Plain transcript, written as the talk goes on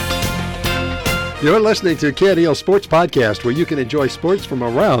You're listening to KNEL Sports Podcast, where you can enjoy sports from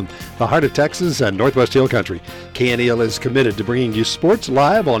around the heart of Texas and Northwest Hill Country. KNEL is committed to bringing you sports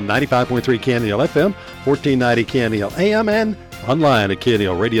live on 95.3 KNEL FM, 1490 KNEL AM, and online at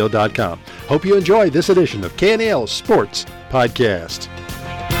KNELradio.com. Hope you enjoy this edition of KNEL Sports Podcast.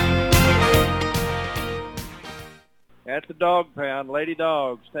 At the Dog Pound, Lady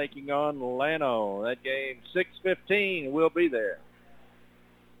Dogs taking on Llano. That game, 6:15, will be there.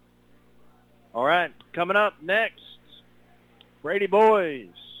 All right, coming up next, Brady Boys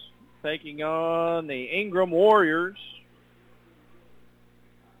taking on the Ingram Warriors.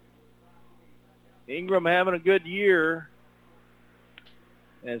 Ingram having a good year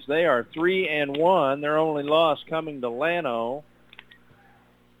as they are 3-1. Their only loss coming to Llano.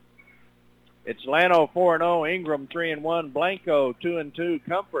 It's Llano 4-0, Ingram 3-1, Blanco 2-2,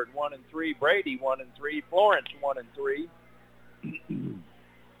 Comfort 1-3, Brady 1-3, Florence 1-3.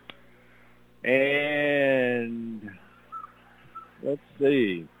 And let's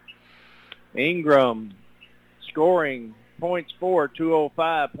see. Ingram scoring points for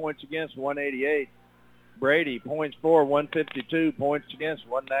 205, points against 188. Brady points for 152, points against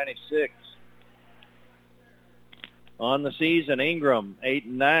 196. On the season, Ingram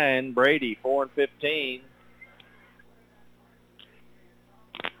 8-9, Brady 4-15.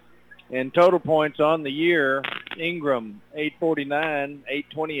 And total points on the year, Ingram 849,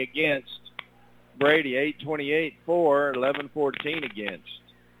 820 against. Brady 828 for, 11-14 against.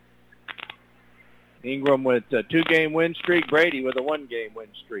 Ingram with a 2-game win streak, Brady with a 1-game win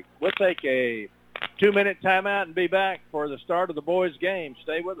streak. We'll take a 2-minute timeout and be back for the start of the boys' game.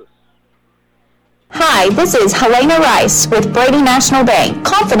 Stay with us. Hi, this is Helena Rice with Brady National Bank.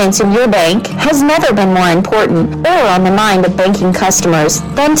 Confidence in your bank has never been more important or on the mind of banking customers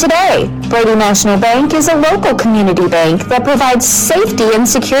than today. Brady National Bank is a local community bank that provides safety and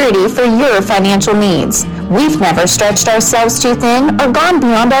security for your financial needs. We've never stretched ourselves too thin or gone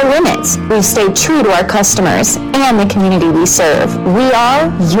beyond our limits. We've stayed true to our customers and the community we serve. We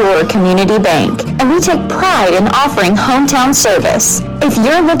are your community bank, and we take pride in offering hometown service. If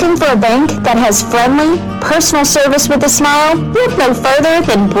you're looking for a bank that has friendly, personal service with a smile, look no further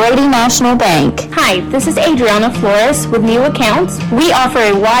than Brady National Bank. Hi, this is Adriana Flores with New Accounts. We offer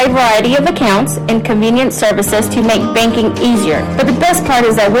a wide variety of accounts and convenient services to make banking easier. But the best part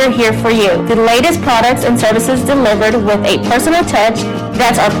is that we're here for you. The latest products and services delivered with a personal touch,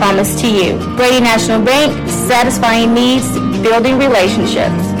 that's our promise to you. Brady National Bank, satisfying needs, building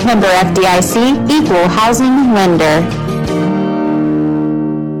relationships. Member FDIC, equal housing lender.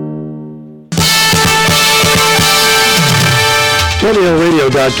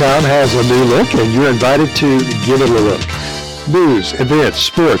 KNELradio.com has a new look, and you're invited to give it a look. News, events,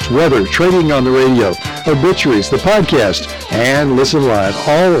 sports, weather, trading on the radio, obituaries, the podcast, and listen live,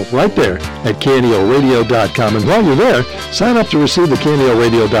 all right there at KNELradio.com. And while you're there, sign up to receive the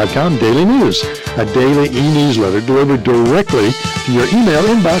KNELradio.com daily news, a daily e-newsletter delivered directly to your email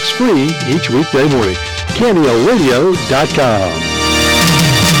inbox free each weekday morning. KNELradio.com.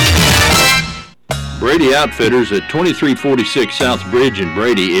 Brady Outfitters at 2346 South Bridge in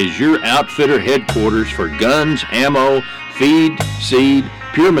Brady is your outfitter headquarters for guns, ammo, feed, seed,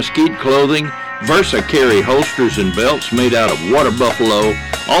 pure mesquite clothing, Versa carry holsters and belts made out of water buffalo,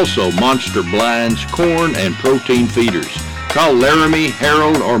 also monster blinds, corn, and protein feeders. Call Laramie,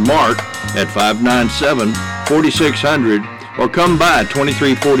 Harold, or Mark at 597-4600 or come by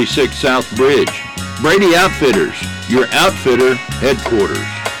 2346 South Bridge. Brady Outfitters, your outfitter headquarters.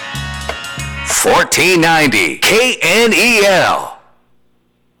 1490 KNEL.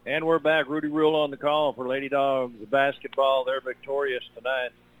 And we're back. Rudy Rule on the call for Lady Dogs basketball. They're victorious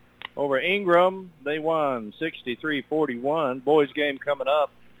tonight over Ingram. They won 63-41. Boys game coming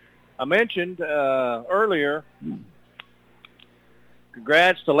up. I mentioned earlier,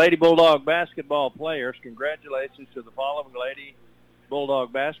 congrats to Lady Bulldog basketball players. Congratulations to the following Lady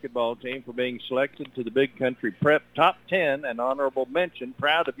Bulldog basketball team for being selected to the Big Country Prep Top 10 and honorable mention.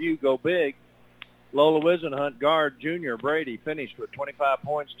 Proud of you. Go big. Lola Wisenhunt, guard, junior. Brady finished with 25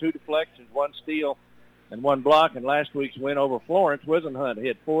 points, 2 deflections, 1 steal, and 1 block. And last week's win over Florence, Wisenhunt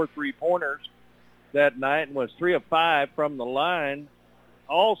hit 4 3-pointers that night and was 3 of 5 from the line.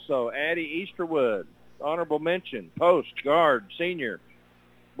 Also, Addie Easterwood, honorable mention, post, guard, senior.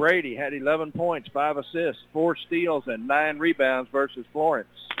 Brady had 11 points, 5 assists, 4 steals, and 9 rebounds versus Florence.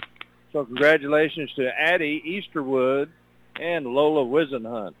 So congratulations to Addie Easterwood and Lola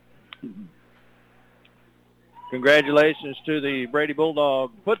Wisenhunt. Congratulations to the Brady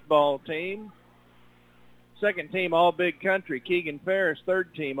Bulldog football team. Second team All-Big Country, Keegan Ferris.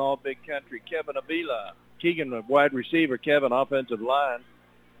 Third team All-Big Country, Kevin Avila. Keegan, wide receiver, Kevin, offensive line.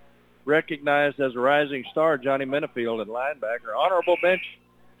 recognized as a rising star, Johnny Minifield, at linebacker. Honorable mention,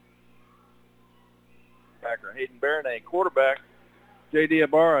 Hayden Baronet. Quarterback, J.D.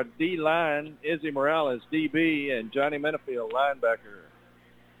 Ibarra. D-line, Izzy Morales, DB, and Johnny Minifield, linebacker.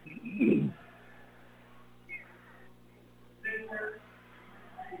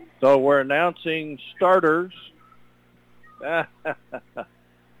 So we're announcing starters.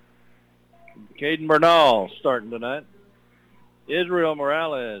 Caden Bernal starting tonight. Israel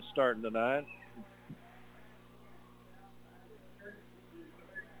Morales starting tonight.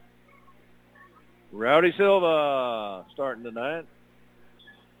 Rowdy Silva starting tonight.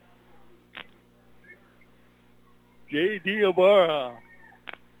 J.D. Ibarra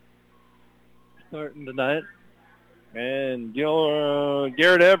starting tonight. And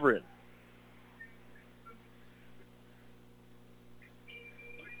Garrett Everett.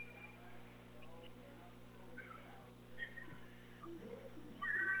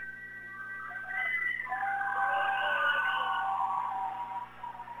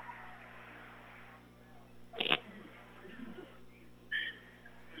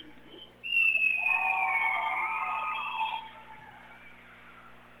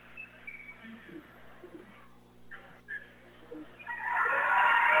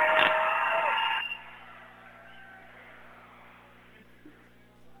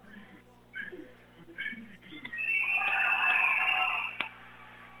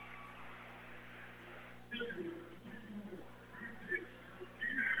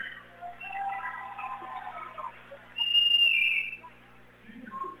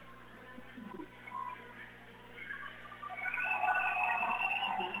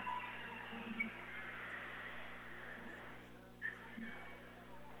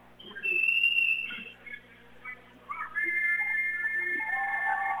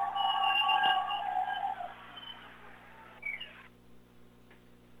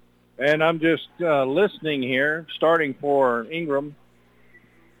 And I'm just listening here, starting for Ingram,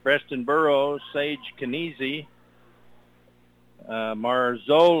 Preston Burrows, Sage Kanezi,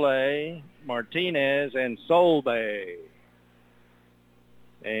 Marzole, Martinez, and Solbay.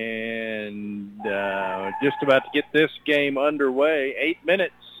 And just about to get this game underway. 8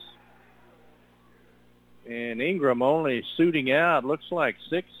 minutes. And Ingram only suiting out, looks like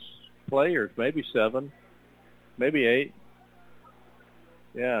 6 players, maybe 7, maybe 8.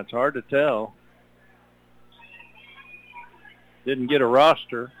 Yeah, it's hard to tell. Didn't get a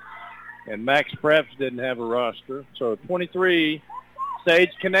roster. And Max Preps didn't have a roster. So 23,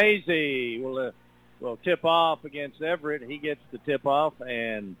 Sage Kanezi will tip off against Everett. He gets the tip off,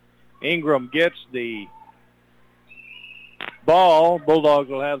 and Ingram gets the ball. Bulldogs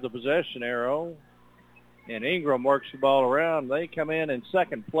will have the possession arrow. And Ingram works the ball around. They come in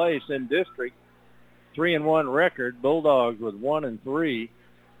second place in district. 3-1 record. Bulldogs with 1-3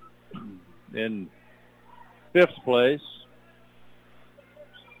 in 5th place.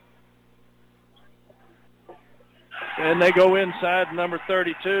 And they go inside number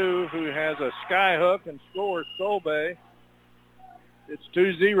 32, who has a sky hook and scores Solbay. It's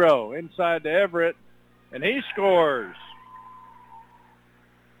 2-0 inside to Everett, and he scores.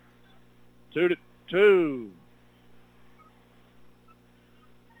 2-2.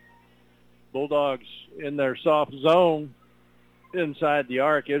 Bulldogs in their soft zone inside the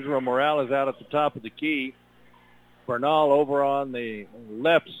arc. Israel Morales out at the top of the key. Bernal over on the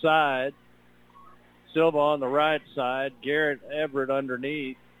left side. Silva on the right side. Garrett Everett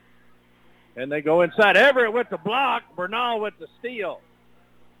underneath. And they go inside. Everett with the block. Bernal with the steal.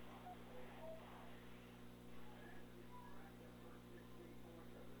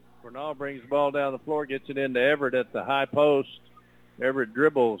 Bernal brings the ball down the floor, gets it into Everett at the high post. Everett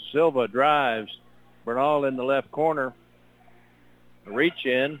dribbles. Silva drives. Bernal in the left corner. Reach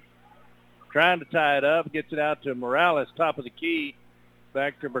in. Trying to tie it up. Gets it out to Morales, top of the key.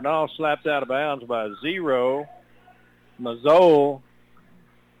 Back to Bernal, slapped out of bounds by 0. Mazzole.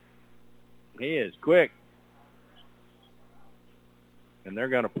 He is quick. And they're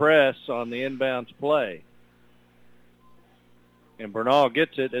going to press on the inbounds play. And Bernal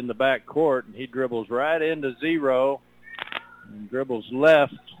gets it in the back court, and he dribbles right into 0. And dribbles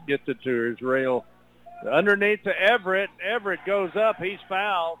left, gets it to Israel. Underneath to Everett. Everett goes up. He's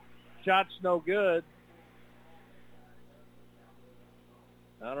fouled. Shot's no good.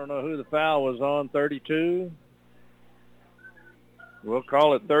 I don't know who the foul was on. 32. We'll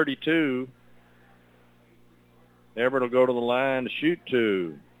call it 32. Everett will go to the line to shoot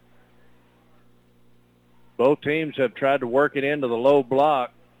 2. Both teams have tried to work it into the low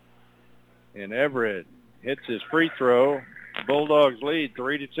block. And Everett hits his free throw. Bulldogs lead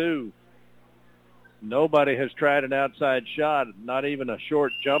 3-2. Nobody has tried an outside shot, not even a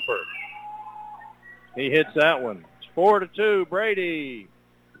short jumper. He hits that one. It's 4-2, Brady.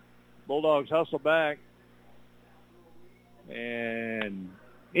 Bulldogs hustle back. And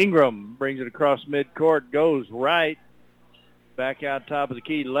Ingram brings it across midcourt, goes right. Back out top of the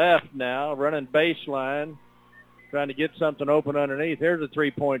key, left now, running baseline, trying to get something open underneath. Here's a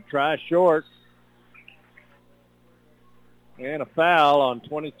three-point try, short. And a foul on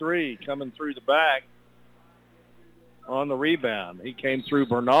 23 coming through the back on the rebound. He came through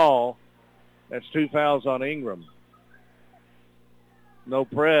Bernal. That's 2 fouls on Ingram. No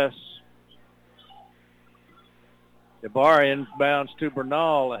press. Ibarra inbounds to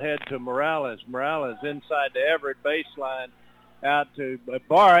Bernal, ahead to Morales. Morales inside to Everett, baseline, out to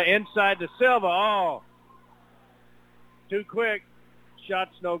Ibarra, inside to Silva. Oh, too quick.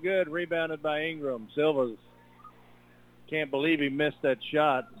 Shot's no good. Rebounded by Ingram. Silva's can't believe he missed that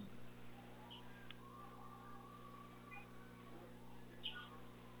shot.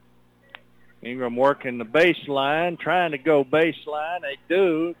 Ingram working the baseline, trying to go baseline. They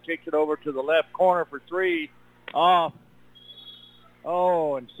do. Kicks it over to the left corner for three. Off.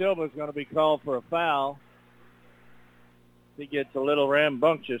 Oh, and Silva's going to be called for a foul. He gets a little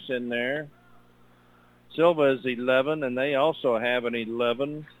rambunctious in there. Silva is 11, and they also have an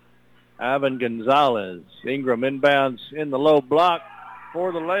 11. Ivan Gonzalez. Ingram inbounds in the low block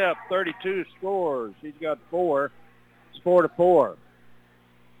for the layup. 32 scores. He's got 4. It's 4-4.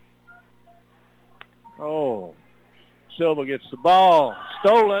 Oh, Silva gets the ball.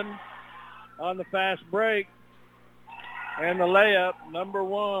 Stolen on the fast break. And the layup, number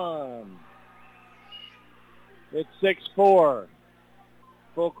 1. It's 6-4.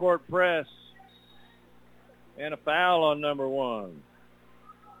 Full court press. And a foul on number 1.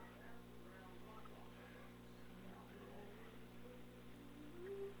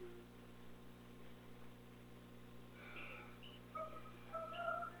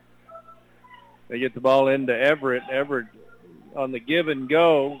 They get the ball into Everett. Everett on the give and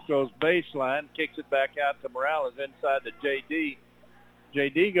go goes baseline, kicks it back out to Morales inside to J.D.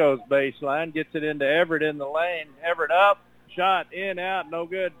 J.D. goes baseline, gets it into Everett in the lane. Everett up, shot, in, out, no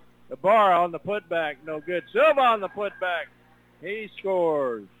good. Ibarra on the putback, no good. Silva on the putback. He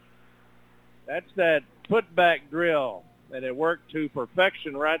scores. That's that putback drill, and it worked to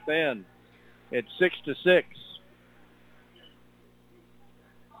perfection right then. It's 6-6.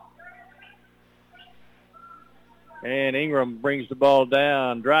 And Ingram brings the ball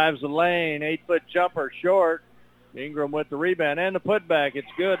down, drives the lane, 8-foot jumper short. Ingram with the rebound and the putback. It's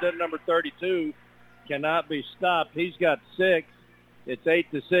good. That number 32 cannot be stopped. He's got 6. It's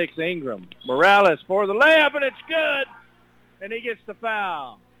 8-6 Ingram. Morales for the layup, and it's good. And he gets the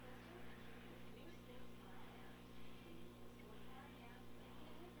foul.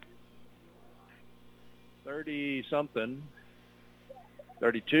 .30-something.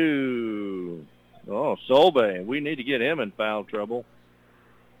 32. Oh, Solbe. We need to get him in foul trouble.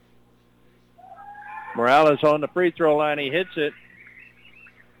 Morales on the free throw line. He hits it.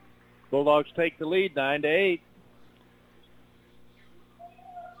 Bulldogs take the lead 9-8.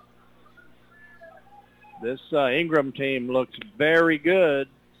 This Ingram team looks very good,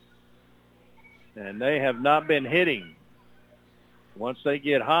 and they have not been hitting. Once they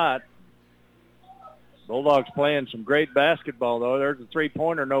get hot, Bulldogs playing some great basketball, though. There's a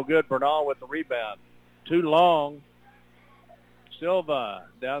three-pointer, no good. Bernal with the rebound. Too long. Silva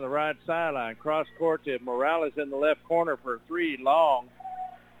down the right sideline. Cross court to Morales in the left corner for a three, long.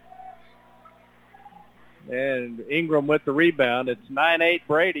 And Ingram with the rebound. It's 9-8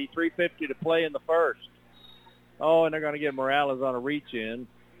 Brady, 3:50 to play in the first. Oh, and they're going to get Morales on a reach-in.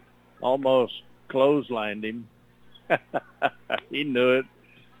 Almost clotheslined him. He knew it.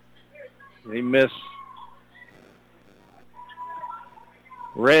 He missed.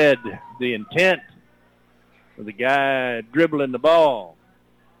 Read the intent of the guy dribbling the ball.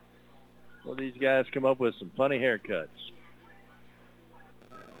 Well, these guys come up with some funny haircuts.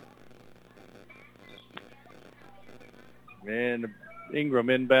 And Ingram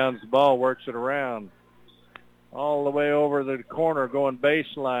inbounds the ball, works it around. All the way over the corner, going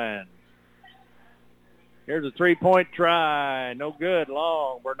baseline. Here's a three-point try. No good,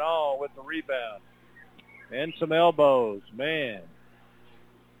 long. Bernal with the rebound. And some elbows. Man.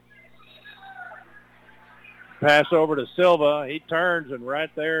 Pass over to Silva. He turns, and right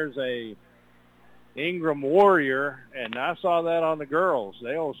there's a Ingram Warrior. And I saw that on the girls.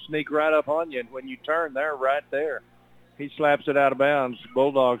 They'll sneak right up on you. And when you turn, they're right there. He slaps it out of bounds.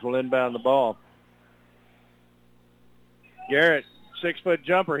 Bulldogs will inbound the ball. Garrett, 6-foot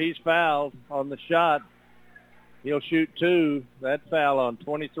jumper. He's fouled on the shot. He'll shoot 2. That foul on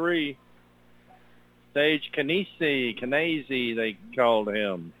 23. Sage Kanese, they called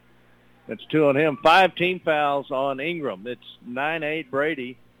him. That's 2 on him. 5 team fouls on Ingram. It's 9-8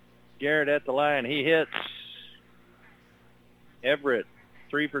 Brady. Garrett at the line. He hits Everett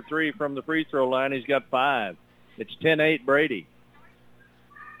 3 for 3 from the free throw line. He's got 5. It's 10-8 Brady.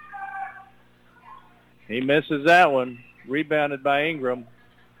 He misses that one. Rebounded by Ingram.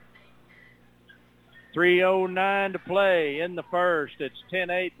 3:09 to play in the first. It's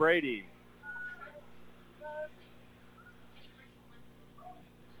 10-8 Brady.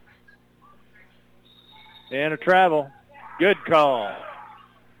 And a travel. Good call.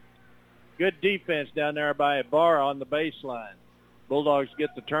 Good defense down there by Ibarra on the baseline. Bulldogs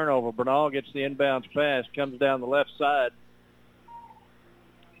get the turnover. Bernal gets the inbounds pass. Comes down the left side.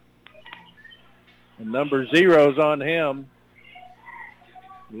 And number 0's on him.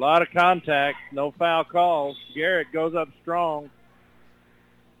 A lot of contact. No foul calls. Garrett goes up strong.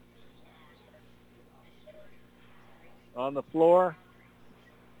 On the floor.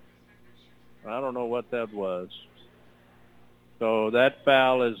 I don't know what that was. So that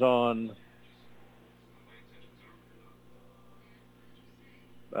foul is on.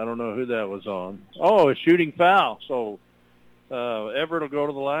 I don't know who that was on. Oh, a shooting foul. So Everett will go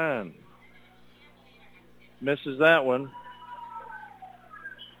to the line. Misses that one.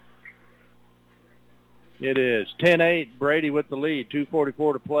 It is 10-8, Brady with the lead.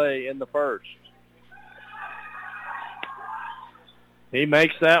 2:44 to play in the first. He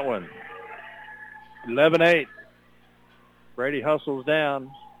makes that one. 11-8. Brady hustles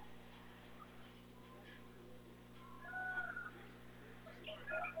down.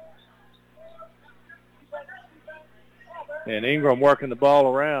 And Ingram working the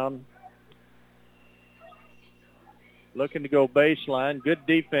ball around. Looking to go baseline. Good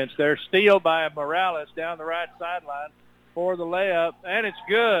defense there. Steal by Morales down the right sideline for the layup. And it's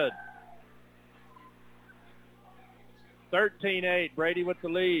good. 13-8. Brady with the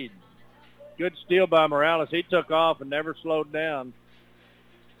lead. Good steal by Morales. He took off and never slowed down.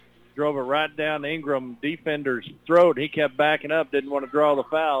 Drove it right down the Ingram defender's throat. He kept backing up. Didn't want to draw the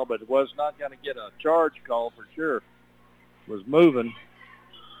foul, but was not going to get a charge call for sure. Was moving.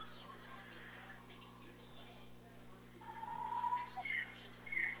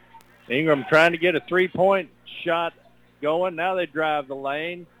 Ingram trying to get a three-point shot going. Now they drive the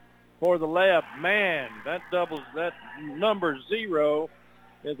lane for the layup. Man, that number 0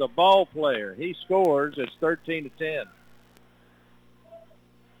 is a ball player. He scores. It's 13-10.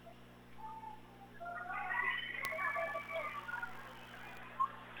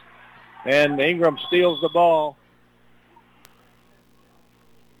 And Ingram steals the ball.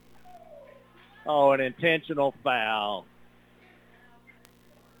 Oh, an intentional foul.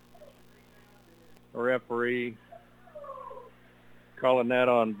 The referee calling that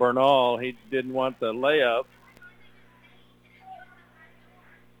on Bernal. He didn't want the layup.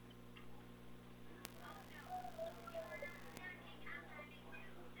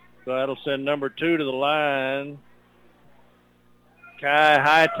 So that'll send number 2 to the line. Kai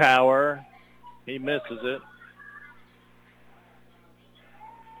Hightower. He misses it.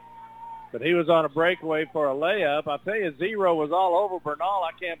 But he was on a breakaway for a layup. I tell you, 0 was all over Bernal.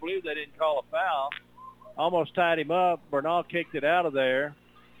 I can't believe they didn't call a foul. Almost tied him up. Bernal kicked it out of there.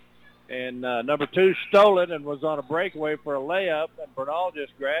 And number 2 stole it and was on a breakaway for a layup. And Bernal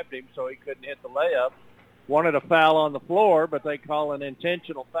just grabbed him so he couldn't hit the layup. Wanted a foul on the floor, but they call an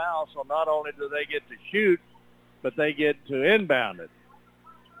intentional foul. So not only do they get to shoot, but they get to inbound it.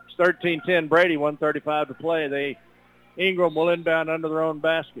 It's 13-10 Brady, 1:35 to play. Ingram will inbound under their own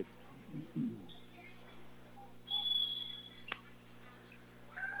basket.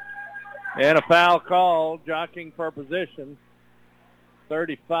 And a foul call, jockeying for position.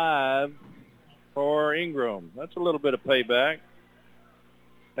 35 for Ingram. That's a little bit of payback.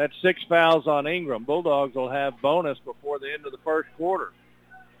 That's 6 fouls on Ingram. Bulldogs will have bonus before the end of the first quarter.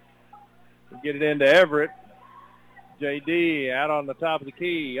 We'll get it into Everett. J.D. out on the top of the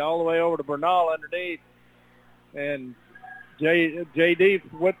key, all the way over to Bernal underneath. And J.D.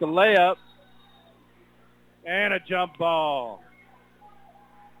 with the layup. And a jump ball.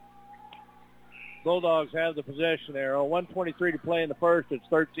 Bulldogs have the possession there. 1:23 to play in the first. It's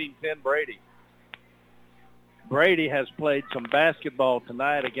 13-10 Brady. Brady has played some basketball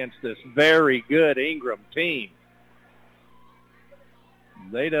tonight against this very good Ingram team.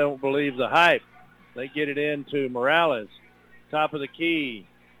 They don't believe the hype. They get it into Morales. Top of the key.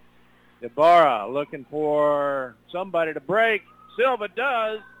 Ibarra looking for somebody to break. Silva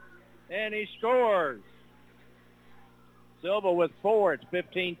does, and he scores. Silva with 4. It's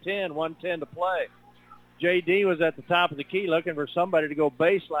 15-10, 1:10 to play. J.D. was at the top of the key looking for somebody to go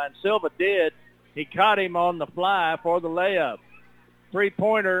baseline. Silva did. He caught him on the fly for the layup.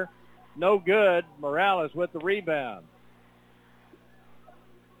 Three-pointer, no good. Morales with the rebound.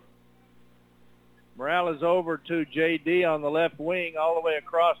 Morales over to J.D. on the left wing, all the way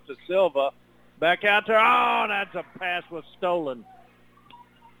across to Silva. Back out there. Oh, that's a pass was stolen.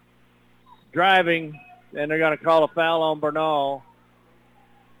 Driving, and they're going to call a foul on Bernal.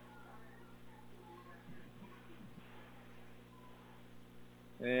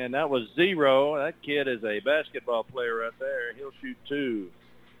 And that was 0. That kid is a basketball player right there. He'll shoot 2.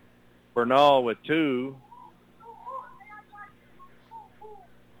 Bernal with 2.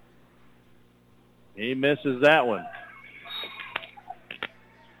 He misses that one.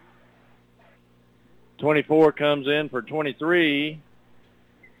 24 comes in for 23.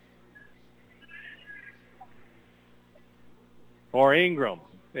 For Ingram.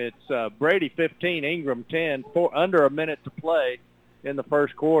 It's Brady 15, Ingram 10, under a minute to play in the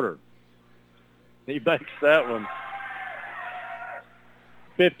first quarter. He makes that one.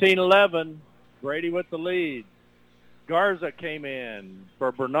 15-11, Brady with the lead. Garza came in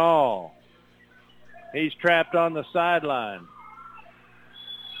for Bernal. He's trapped on the sideline.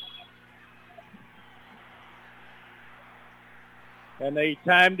 And they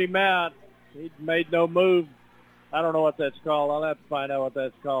timed him out. He made no move. I don't know what that's called. I'll have to find out what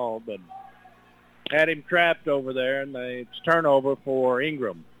that's called. But had him trapped over there, and it's turnover for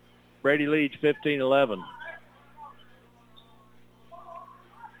Ingram. Brady leads 15-11.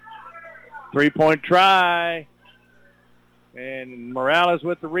 Three-point try. And Morales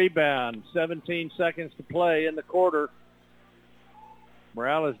with the rebound. 17 seconds to play in the quarter.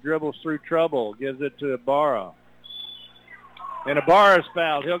 Morales dribbles through trouble, gives it to Ibarra. And Ibarra's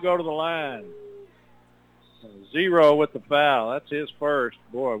fouled. He'll go to the line. 0 with the foul. That's his first.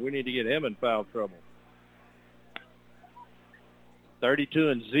 Boy, we need to get him in foul trouble.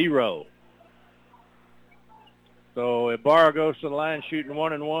 32-0. So Ibarra goes to the line shooting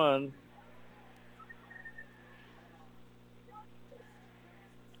 1-1.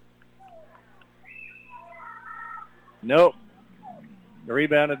 Nope.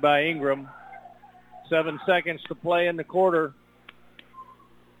 Rebounded by Ingram. 7 seconds to play in the quarter.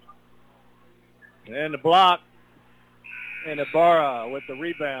 And the block. And Ibarra with the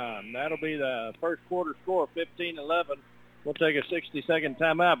rebound. That'll be the first quarter score, 15-11. We'll take a 60-second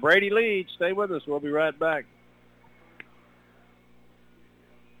timeout. Brady leads. Stay with us. We'll be right back.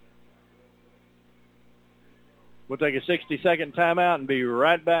 We'll take a 60-second timeout and be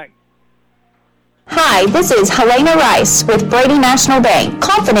right back. Hi, this is Helena Rice with Brady National Bank.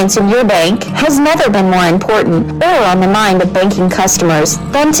 Confidence in your bank has never been more important or on the mind of banking customers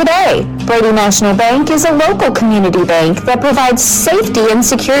than today. Brady National Bank is a local community bank that provides safety and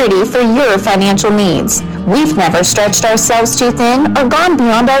security for your financial needs. We've never stretched ourselves too thin or gone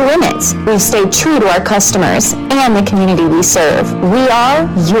beyond our limits. We've stayed true to our customers and the community we serve. We are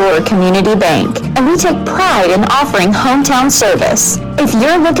your community bank, and we take pride in offering hometown service. If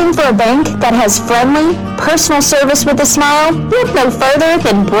you're looking for a bank that has friendly, personal service with a smile, look no further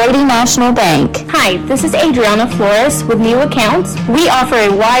than Brady National Bank. Hi, this is Adriana Flores with New Accounts. We offer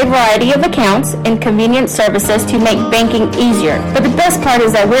a wide variety of accounts and convenient services to make banking easier. But the best part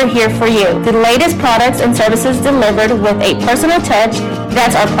is that we're here for you. The latest products and services delivered with a personal touch.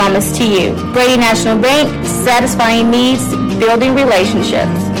 That's our promise to you. Brady National Bank, satisfying needs, building relationships.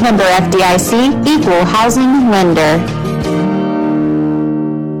 Member FDIC, Equal Housing Lender.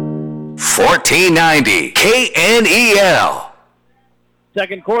 1490 KNEL.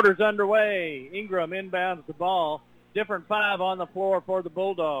 Second quarter's underway. Ingram inbounds the ball. Different 5 on the floor for the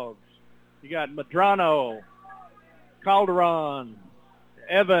Bulldogs. You got Medrano, Calderon,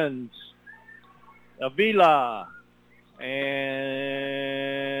 Evans, Avila, and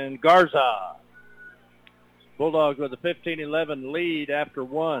Garza. Bulldogs with a 15-11 lead after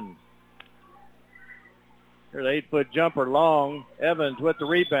 1. Here's an 8-foot jumper long. Evans with the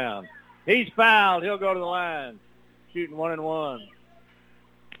rebound. He's fouled. He'll go to the line. Shooting 1-1.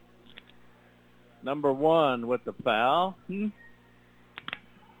 Number 1 with the foul.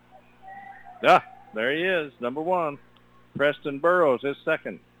 There he is, number 1. Preston Burrows, his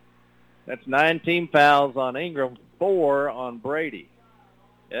second. That's 19 fouls on Ingram, 4 on Brady.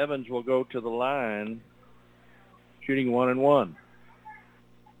 Evans will go to the line, shooting 1-1.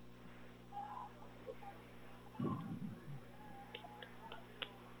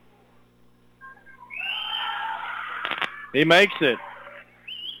 He makes it.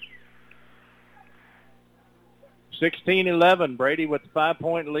 16-11, Brady with the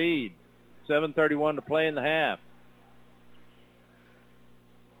 5-point lead. 7:31 to play in the half.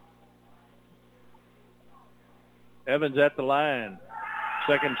 Evans at the line.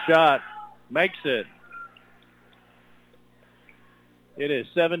 Second shot Makes it. It is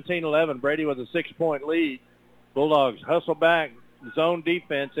 17-11. Brady with a 6-point lead. Bulldogs hustle back, zone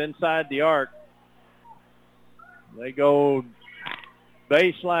defense inside the arc. They go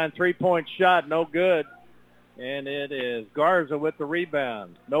baseline three-point shot, no good. And it is Garza with the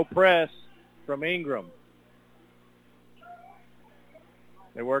rebound. No press from Ingram.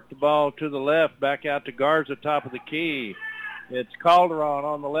 They work the ball to the left, back out to Garza, top of the key. It's Calderon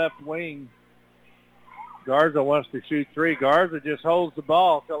on the left wing. Garza wants to shoot three. Garza just holds the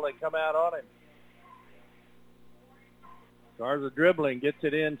ball until they come out on him. Garza dribbling, gets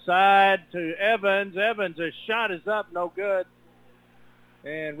it inside to Evans. Evans, his shot is up, no good.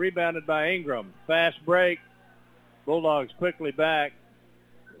 And rebounded by Ingram. Fast break. Bulldogs quickly back.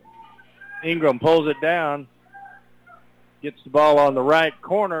 Ingram pulls it down. Gets the ball on the right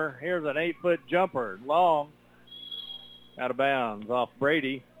corner. Here's an 8-foot jumper. Long. Out of bounds off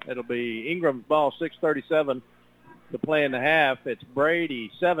Brady. It'll be Ingram's ball, 6:37 to play in the half. It's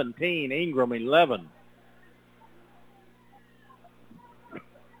Brady 17, Ingram 11.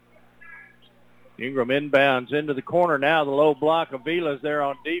 Ingram inbounds into the corner now. The low block. Avila's there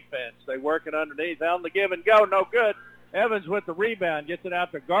on defense. They work it underneath. On the give and go. No good. Evans with the rebound. Gets it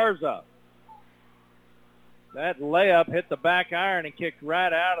out to Garza. That layup hit the back iron and kicked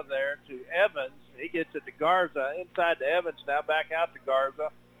right out of there to Evans. He gets it to Garza. Inside to Evans now. Back out to Garza.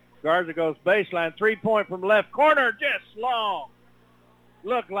 Garza goes baseline. 3-point from left corner. Just long.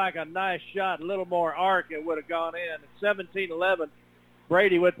 Looked like a nice shot. A little more arc. It would have gone in. It's 17-11.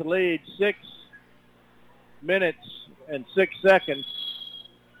 Brady with the lead. 6 minutes and 6 seconds.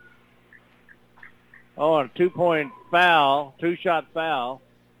 On a 2-point foul. 2-shot foul.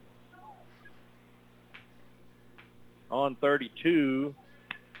 On 32.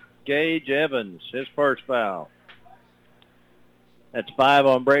 Gage Evans, his first foul. That's 5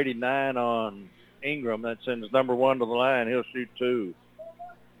 on Brady, 9 on Ingram. That sends number 1 to the line. He'll shoot 2.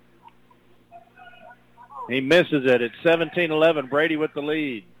 He misses it. It's 17-11. Brady with the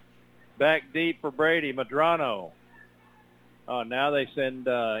lead. Back deep for Brady. Medrano. Oh, now they send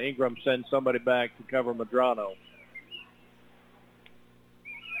Ingram sends somebody back to cover Medrano.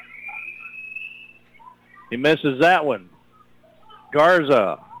 He misses that one.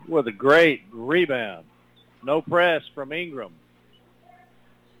 Garza with a great rebound. No press from Ingram.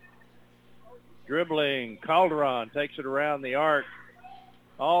 Dribbling, Calderon takes it around the arc.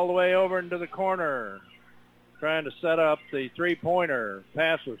 All the way over into the corner. Trying to set up the three-pointer.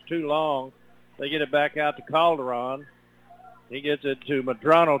 Pass was too long. They get it back out to Calderon. He gets it to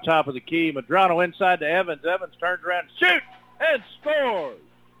Medrano, top of the key. Medrano inside to Evans. Evans turns around, shoots, and scores.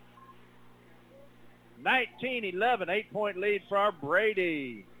 19-11, 8-point lead for our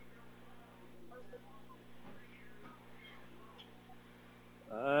Brady.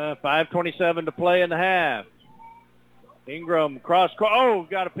 5:27 to play in the half. Ingram cross court. Oh,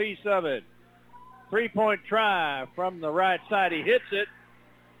 got a piece of it. 3-point try from the right side. He hits it.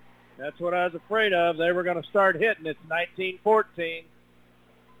 That's what I was afraid of. They were going to start hitting. It's 19-14.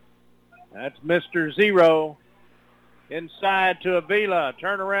 That's Mr. Zero. Inside to Avila.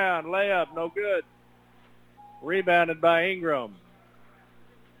 Turn around. Layup. No good. Rebounded by Ingram.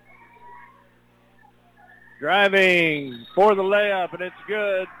 Driving for the layup, and it's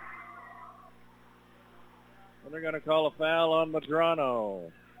good. And they're going to call a foul on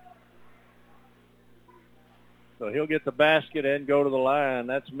Medrano. So he'll get the basket and go to the line.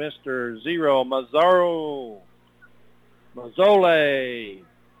 That's Mr. Zero, Mazzole. I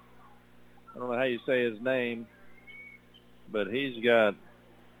don't know how you say his name, but he's got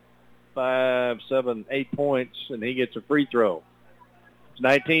 5, 7, 8 points, and he gets a free throw. It's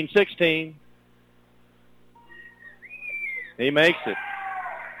 19-16. He makes it.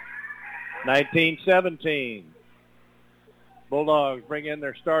 19-17. Bulldogs bring in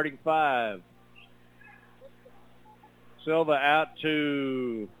their starting 5. Silva out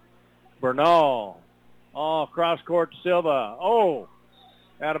to Bernal. Oh, cross court to Silva. Oh,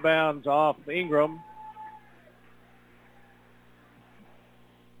 out of bounds off Ingram.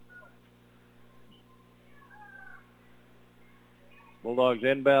 Bulldogs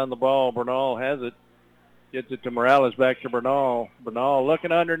inbound the ball. Bernal has it. Gets it to Morales, back to Bernal. Bernal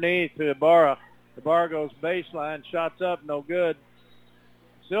looking underneath to Ibarra. Ibarra goes baseline. Shots up, no good.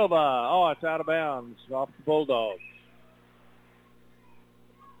 Silva. Oh, it's out of bounds off the Bulldogs.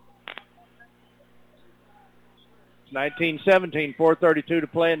 It's 19-17, 4:32 to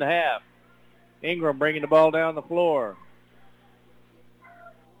play in the half. Ingram bringing the ball down the floor.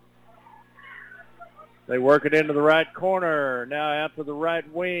 They work it into the right corner. Now out to the right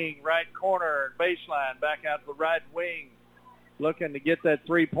wing, right corner, baseline, back out to the right wing. looking to get that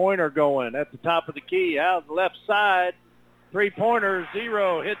three-pointer going at the top of the key. Out the left side, three-pointer,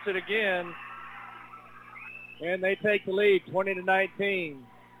 0, hits it again. And they take the lead, 20-19.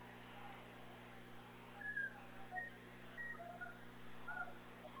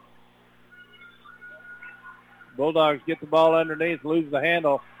 Bulldogs get the ball underneath, lose the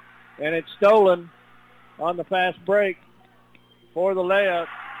handle, and it's stolen on the fast break for the layup.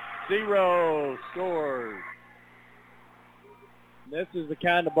 0 scores. This is the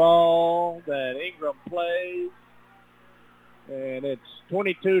kind of ball that Ingram plays, and it's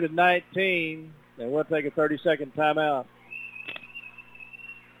 22-19, and we'll take a 30-second timeout.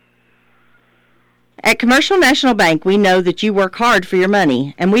 At Commercial National Bank, we know that you work hard for your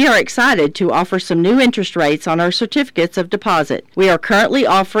money, and we are excited to offer some new interest rates on our certificates of deposit. We are currently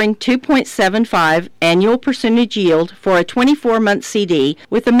offering 2.75 annual percentage yield for a 24-month CD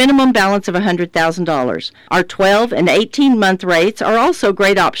with a minimum balance of $100,000. Our 12 and 18-month rates are also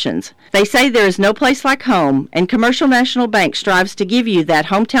great options. They say there is no place like home, and Commercial National Bank strives to give you that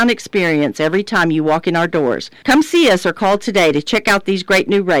hometown experience every time you walk in our doors. Come see us or call today to check out these great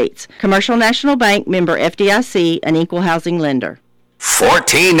new rates. Commercial National Bank, member FDIC, an equal housing lender.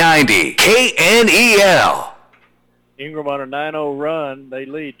 1490 KNEL. Ingram on a 9-0 run. They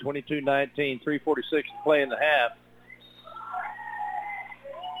lead 22-19, 3:46 to play in the half.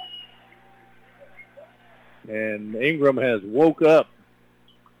 And Ingram has woke up.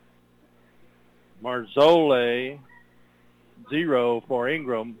 Marzole, 0 for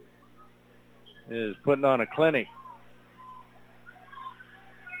Ingram, is putting on a clinic.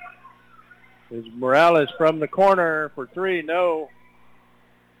 Is Morales from the corner for 3? No.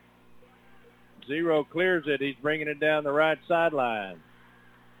 0 clears it. He's bringing it down the right sideline.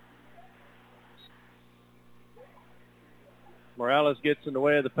 Morales gets in the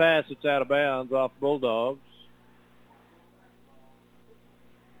way of the pass. It's out of bounds off Bulldogs.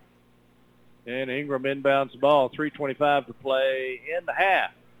 And Ingram inbounds the ball. 3:25 to play in the half.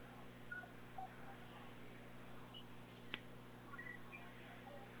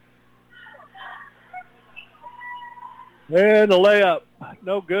 And the layup,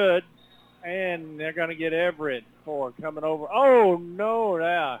 no good. And they're going to get Everett for coming over. Oh, no,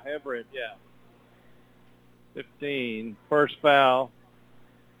 yeah, Everett, yeah. 15, first foul.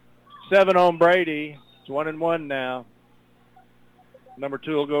 7 on Brady. It's 1-1 now. Number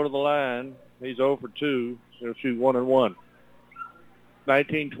 2 will go to the line. He's 0 for 2. He'll shoot 1-1.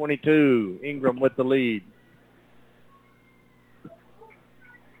 19-22, Ingram with the lead.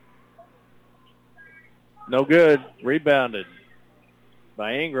 No good. Rebounded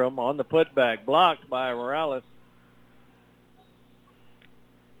by Ingram on the putback. Blocked by Morales.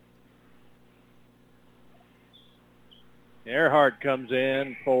 Earhart comes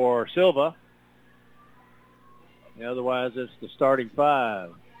in for Silva. Otherwise, it's the starting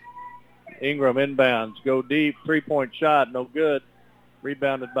 5. Ingram inbounds. Go deep. 3-point shot. No good.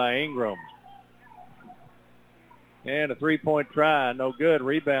 Rebounded by Ingram. And a 3-point try. No good.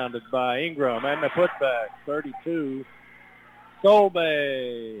 Rebounded by Ingram. And the putback. 32.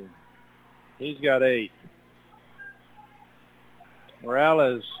 Solbay. He's got 8.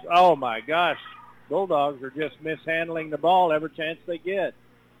 Morales. Oh, my gosh. Bulldogs are just mishandling the ball every chance they get.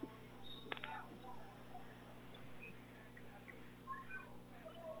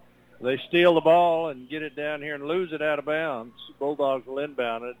 They steal the ball and get it down here and lose it out of bounds. Bulldogs will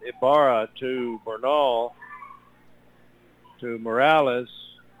inbound it. Ibarra to Bernal, to Morales,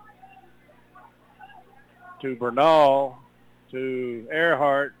 to Bernal, to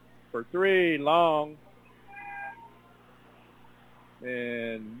Earhart for 3, long.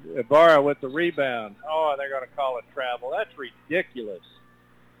 And Ibarra with the rebound. Oh, they're going to call it travel. That's ridiculous.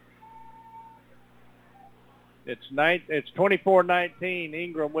 It's 24-19,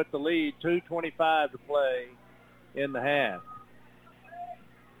 Ingram with the lead, 2:25 to play in the half.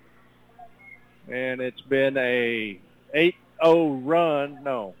 And it's been a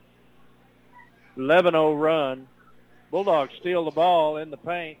 11-0 run. Bulldogs steal the ball in the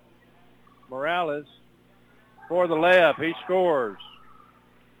paint. Morales for the layup. He scores.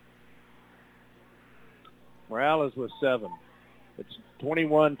 Morales with 7. It's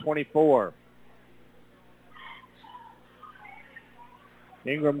 21-24.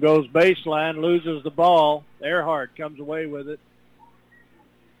 Ingram goes baseline, loses the ball. Earhart comes away with it.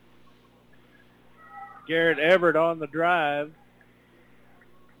 Garrett Everett on the drive.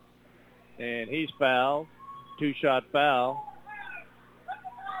 And he's fouled. 2-shot foul.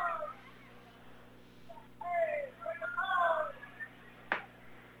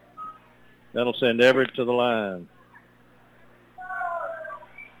 That'll send Everett to the line.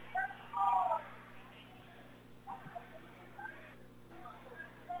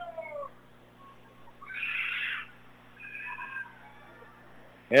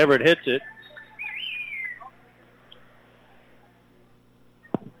 Everett hits it.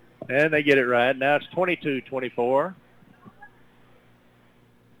 And they get it right. Now it's 22-24.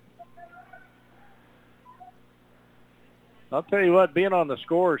 I'll tell you what, being on the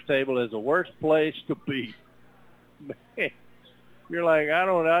scorer's table is the worst place to be. Man, you're like, I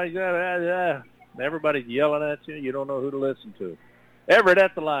don't know. Everybody's yelling at you. You don't know who to listen to. Everett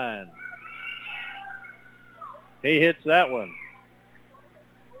at the line. He hits that one.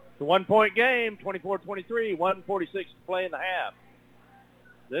 It's a 1-point game, 24-23, 1:46 to play in the half.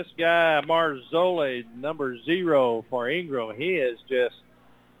 This guy, Marzoli, number 0 for Ingram, he is just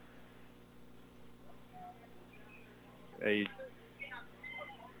an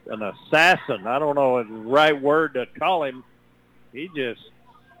assassin. I don't know the right word to call him. He just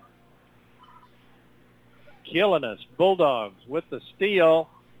killing us. Bulldogs with the steal.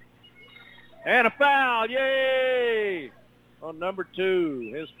 And a foul. Yay! On number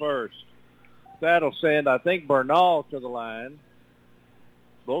 2, his first. That'll send, I think, Bernal to the line.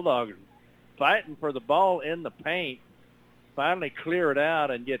 Bulldogs fighting for the ball in the paint. Finally clear it out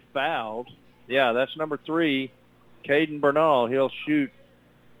and get fouled. Yeah, that's number 3, Caden Bernal. He'll shoot.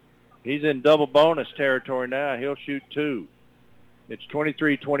 He's in double bonus territory now. He'll shoot 2. It's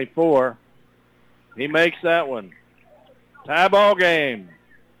 23-24. He makes that one. Tie ball game.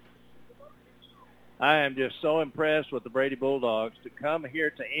 I am just so impressed with the Brady Bulldogs to come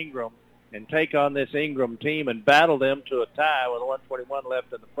here to Ingram and take on this Ingram team and battle them to a tie with 1:21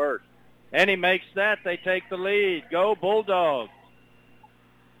 left in the first. And he makes that. They take the lead. Go Bulldogs.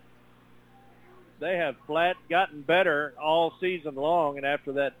 They have flat gotten better all season long, and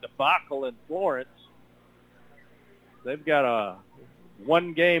after that debacle in Florence, they've got a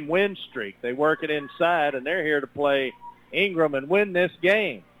 1-game win streak. They work it inside, and they're here to play Ingram and win this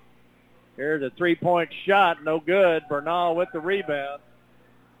game. Here's a 3-point shot, no good. Bernal with the rebound.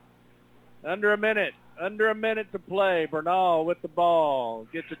 Under a minute to play. Bernal with the ball.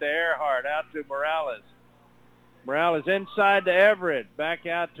 Gets it to Earhart, out to Morales. Morales inside to Everett, back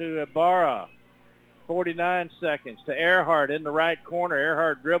out to Ibarra. 49 seconds to Earhart in the right corner.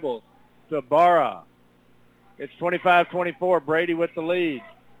 Earhart dribbles to Ibarra. It's 25-24, Brady with the lead.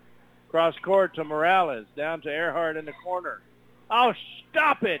 Cross court to Morales, down to Earhart in the corner. Oh,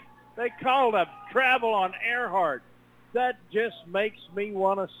 stop it! They called a travel on Earhart. That just makes me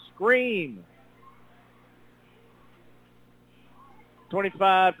want to scream.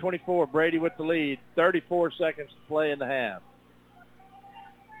 25-24, Brady with the lead. 34 seconds to play in the half.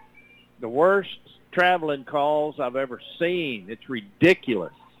 The worst traveling calls I've ever seen. It's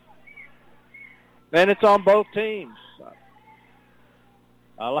ridiculous. And it's on both teams.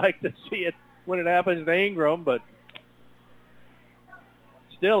 I like to see it when it happens to Ingram, but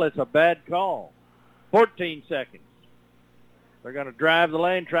still it's a bad call. 14 seconds. They're going to drive the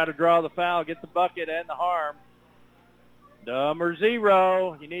lane, try to draw the foul, get the bucket and the harm. Number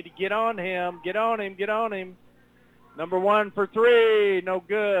 0. You need to get on him. Get on him. Number 1 for 3. No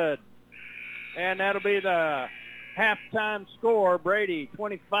good. And that'll be the halftime score. Brady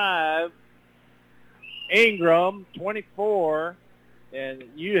 25. Ingram 24. And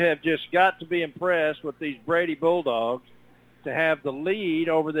you have just got to be impressed with these Brady Bulldogs to have the lead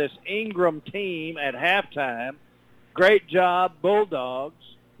over this Ingram team at halftime. Great job, Bulldogs.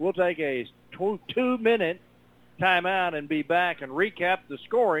 We'll take a 2-minute timeout and be back and recap the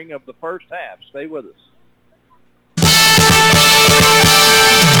scoring of the first half. Stay with us.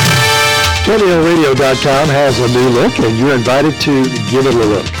 KNELradio.com has a new look, and you're invited to give it a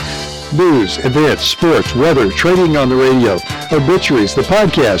look. News, events, sports, weather, trading on the radio, obituaries, the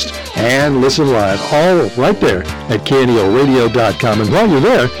podcast, and listen live, all right there at KNELradio.com. And while you're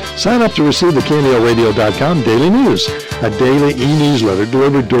there, sign up to receive the KNELradio.com daily news, a daily e-newsletter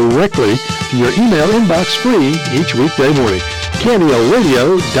delivered directly to your email inbox free each weekday morning.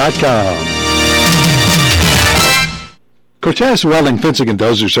 KNELradio.com. Cortez Welding Fencing and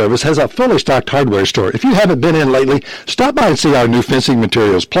Dozer Service has a fully stocked hardware store. If you haven't been in lately, stop by and see our new fencing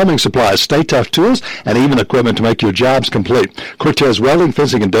materials, plumbing supplies, Stay Tough tools, and even equipment to make your jobs complete. Cortez Welding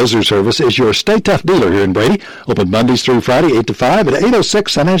Fencing and Dozer Service is your Stay Tough dealer here in Brady. Open Mondays through Friday, 8 to 5 at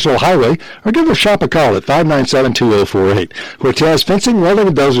 806 Financial Highway, or give our shop a call at 597-2048. Cortez Fencing, Welding,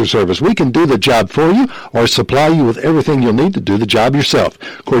 and Dozer Service. We can do the job for you or supply you with everything you'll need to do the job yourself.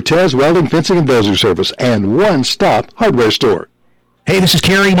 Cortez Welding Fencing and Dozer Service, and one-stop hardware store. Hey, this is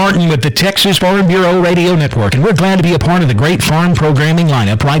Kerry Martin with the Texas Farm Bureau Radio Network, and we're glad to be a part of the great farm programming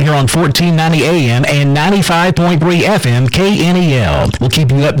lineup right here on 1490 AM and 95.3 FM KNEL. We'll keep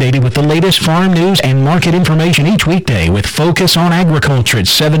you updated with the latest farm news and market information each weekday with Focus on Agriculture at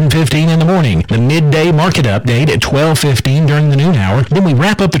 7:15 in the morning, the midday market update at 12:15 during the noon hour. Then we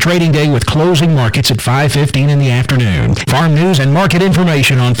wrap up the trading day with closing markets at 5:15 in the afternoon. Farm news and market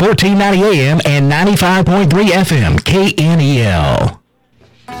information on 1490 AM and 95.3 FM KNEL.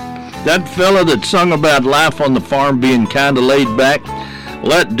 That fella that sung about life on the farm being kind of laid back,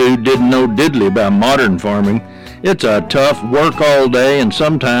 well, that dude didn't know diddly about modern farming. It's a tough work all day and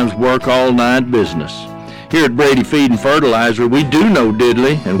sometimes work all night business. Here at Brady Feed and Fertilizer, we do know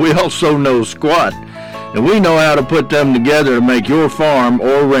diddly and we also know squat. And we know how to put them together to make your farm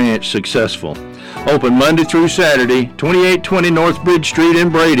or ranch successful. Open Monday through Saturday, 2820 North Bridge Street in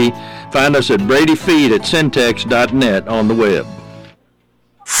Brady. Find us at Brady Feed at Syntex.net on the web.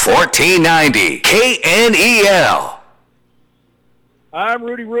 1490 KNEL. I'm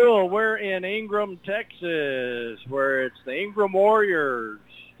Rudy Rule. We're in Ingram, Texas, where it's the Ingram Warriors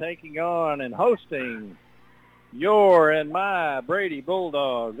taking on and hosting your and my Brady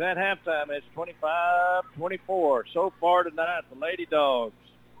Bulldogs. At halftime, it's 25-24. So far tonight, the Lady Dogs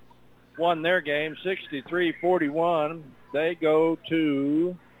won their game 63-41. They go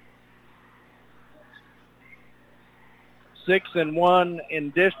to 6-1 in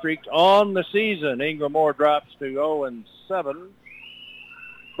district on the season. Ingram Moore drops to 0-7.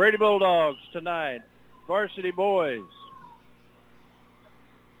 Brady Bulldogs tonight, varsity boys,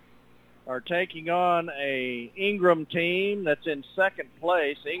 are taking on a Ingram team that's in second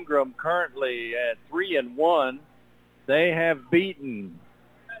place. Ingram currently at 3-1. They have beaten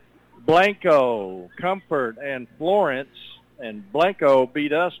Blanco, Comfort, and Florence, and Blanco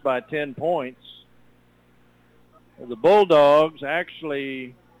beat us by 10 points. The Bulldogs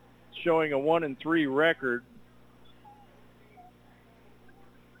actually showing a 1-3 record,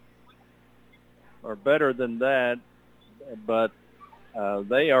 or better than that, but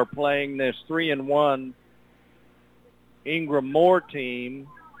they are playing this 3-1 Ingram Moore team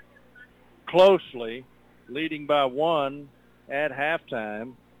closely, leading by 1 at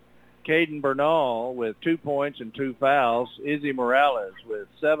halftime. Caden Bernal with 2 points and 2 fouls. Izzy Morales with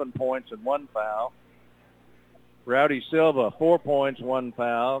 7 points and 1 foul. Rowdy Silva, 4 points, 1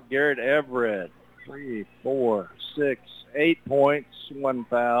 foul. Garrett Everett, 3, 4, 6, 8 points, 1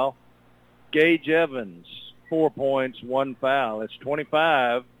 foul. Gage Evans, 4 points, 1 foul. It's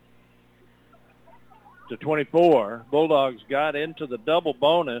 25-24. Bulldogs got into the double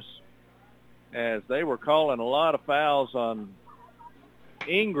bonus as they were calling a lot of fouls on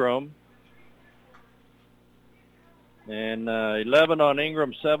Ingram. And 11 on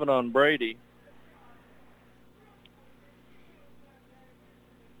Ingram, 7 on Brady.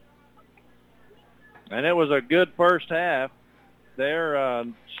 And it was a good first half. Their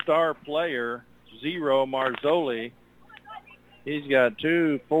star player, Zero Marzoli, he's got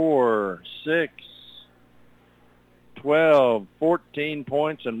 2, 4, 6, 12, 14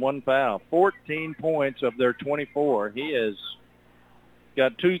 points and 1 foul. 14 points of their 24. He has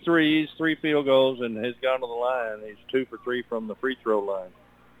got 2 threes, 3 field goals, and has gone to the line. He's 2 for 3 from the free throw line.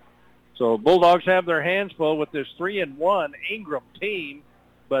 So Bulldogs have their hands full with this 3-1 Ingram team,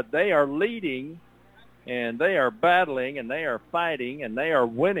 but they are leading, and they are battling, and they are fighting, and they are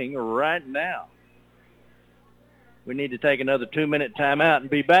winning right now. We need to take another 2-minute timeout and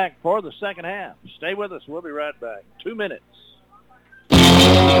be back for the second half. Stay with us. We'll be right back. 2 minutes.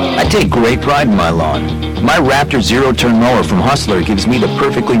 I take great pride in my lawn. My Raptor zero-turn mower from Hustler gives me the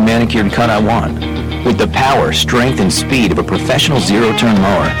perfectly manicured cut I want. With the power, strength, and speed of a professional zero-turn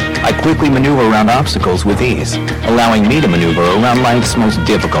mower, I quickly maneuver around obstacles with ease, allowing me to maneuver around life's most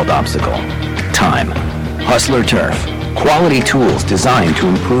difficult obstacle, time. Hustler Turf. Quality tools designed to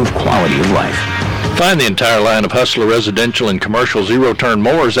improve quality of life. Find the entire line of Hustler residential and commercial zero-turn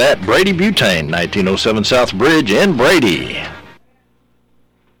mowers at Brady Butane, 1907 South Bridge in Brady.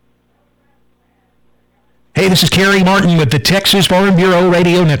 Hey, this is Kerry Martin with the Texas Farm Bureau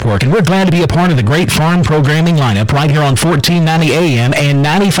Radio Network, and we're glad to be a part of the great farm programming lineup right here on 1490 AM and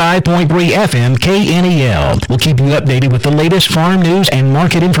 95.3 FM KNEL. We'll keep you updated with the latest farm news and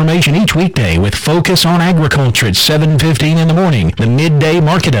market information each weekday with Focus on Agriculture at 7:15 in the morning, the midday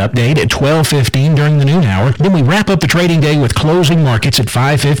market update at 12:15 during the noon hour. Then we wrap up the trading day with closing markets at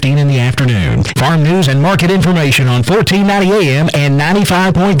 5:15 in the afternoon. Farm news and market information on 1490 AM and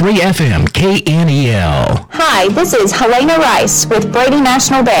 95.3 FM KNEL. Hi, this is Helena Rice with Brady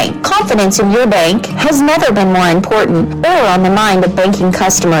National Bank. Confidence in your bank has never been more important or on the mind of banking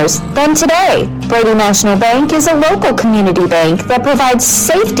customers than today. Brady National Bank is a local community bank that provides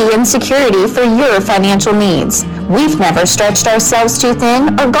safety and security for your financial needs. We've never stretched ourselves too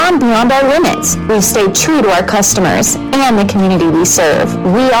thin or gone beyond our limits. We've stayed true to our customers and the community we serve.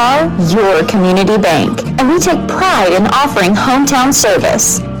 We are your community bank, and we take pride in offering hometown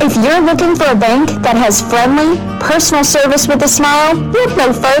service. If you're looking for a bank that has friendly, personal service with a smile, look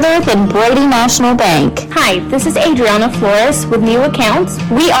no further than Brady National Bank. Hi, this is Adriana Flores with New Accounts.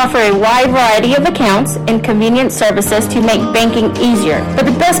 We offer a wide variety of accounts and convenient services to make banking easier. But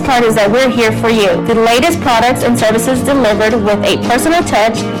the best part is that we're here for you. The latest products and services delivered with a personal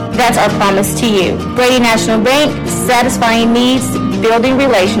touch. That's our promise to you. Brady National Bank, satisfying needs, building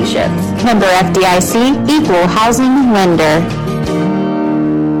relationships. Member FDIC, Equal Housing Lender.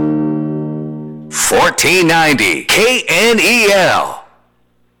 1490 KNEL.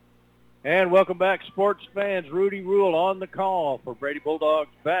 And welcome back, sports fans. Rudy Rule on the call for Brady Bulldogs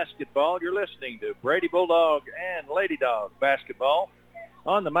basketball. You're listening to Brady Bulldog and Lady Dog basketball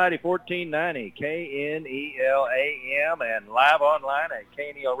on the mighty 1490 KNEL AM and live online at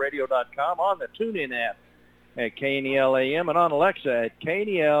KNELradio.com, on the TuneIn app at KNEL AM, and on Alexa at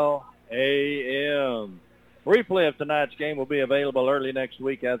KNEL AM. Replay of tonight's game will be available early next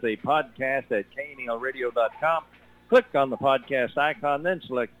week as a podcast at KNELradio.com. Click on the podcast icon, then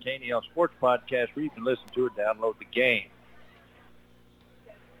select KNEL Sports Podcast where you can listen to it, download the game.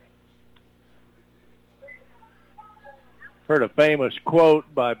 Heard a famous quote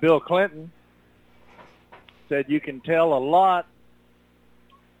by Bill Clinton. Said, "You can tell a lot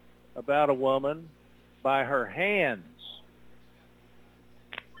about a woman by her hands."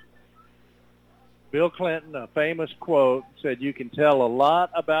 Bill Clinton, a famous quote, said, "You can tell a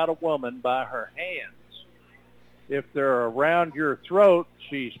lot about a woman by her hands. If they're around your throat,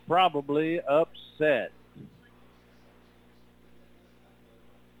 she's probably upset."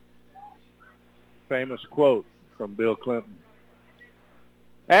 Famous quote from Bill Clinton.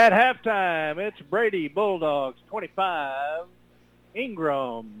 At halftime, it's Brady Bulldogs 25,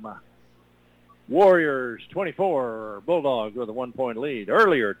 Ingram Warriors 24, Bulldogs with a 1-point lead.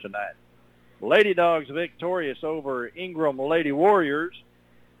 Earlier tonight, Lady Dogs victorious over Ingram Lady Warriors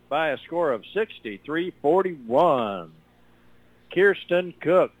by a score of 63-41. Kirsten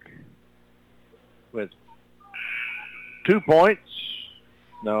Cook with 5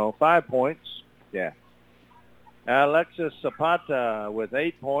 points. Yeah. Alexis Zapata with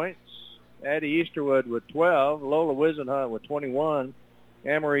 8 points. Addie Easterwood with 12. Lola Wisenhunt with 21.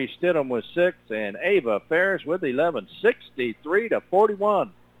 Anne-Marie Stidham with 6. And Ava Ferris with 11.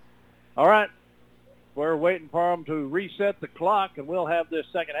 63-41. All right. We're waiting for them to reset the clock, and we'll have this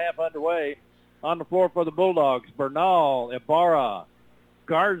second half underway. On the floor for the Bulldogs, Bernal, Ibarra,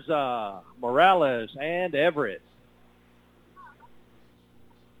 Garza, Morales, and Everett.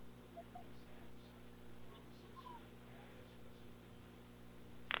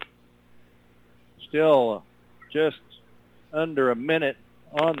 Still just under a minute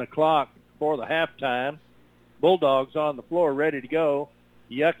on the clock for the halftime. Bulldogs on the floor ready to go.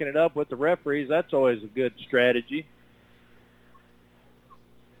 Yucking it up with the referees. That's always a good strategy.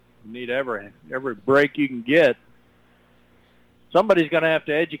 You need every break you can get. Somebody's going to have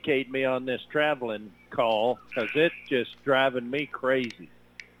to educate me on this traveling call because it's just driving me crazy.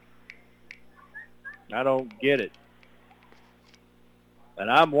 I don't get it.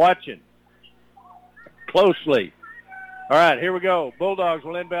 And I'm watching closely. All right, here we go. Bulldogs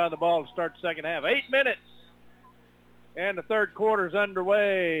will inbound the ball to start the second half. 8 minutes. And the third quarter's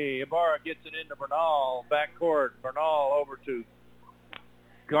underway. Ibarra gets it into Bernal. Backcourt. Bernal over to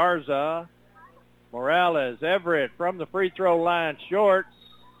Garza. Morales. Everett from the free throw line. Short.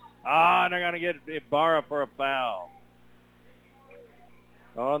 And they're going to get Ibarra for a foul.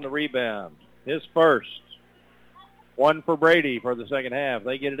 On the rebound. His first. One for Brady for the second half.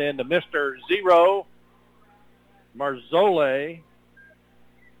 They get it into Mr. Zero. Marzole.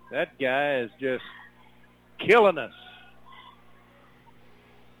 That guy is just killing us.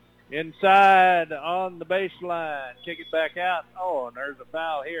 Inside on the baseline. Kick it back out. Oh, and there's a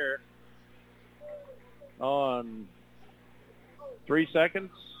foul here on 3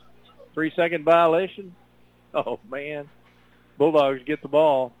 seconds. 3-second violation. Oh, man. Bulldogs get the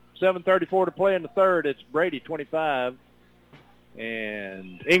ball. 7:34 to play in the third. It's Brady 25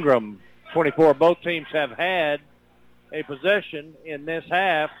 and Ingram 24. Both teams have had a possession in this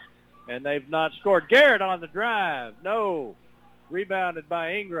half, and they've not scored. Garrett on the drive. No. Rebounded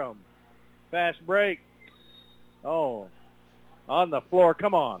by Ingram. Fast break. Oh, on the floor.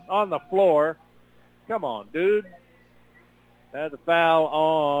 Come on. On the floor. Come on, dude. That's a foul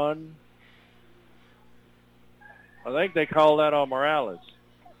on, I think they called that on Morales,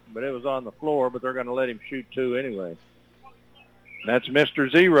 but it was on the floor, but they're going to let him shoot 2 anyway. That's Mr.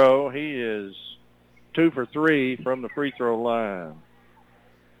 Zero. He is 2 for 3 from the free throw line.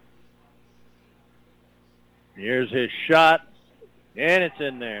 Here's his shot, and it's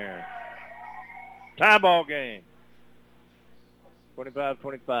in there. Tie ball game.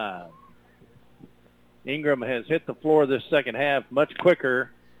 25-25. Ingram has hit the floor this second half much quicker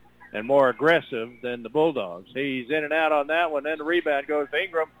and more aggressive than the Bulldogs. He's in and out on that one. Then the rebound goes to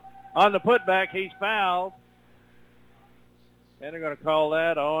Ingram. On the putback, he's fouled. And they're going to call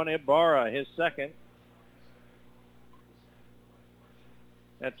that on Ibarra, his second.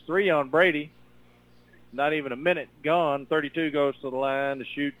 That's 3 on Brady. Not even a minute gone. 32 goes to the line to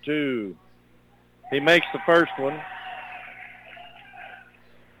shoot 2. He makes the first one.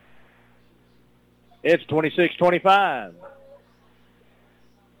 It's 26-25.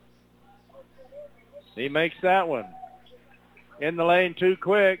 He makes that one. In the lane too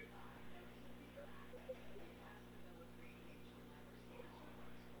quick.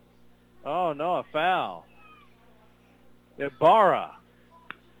 Oh, no, a foul. Ibarra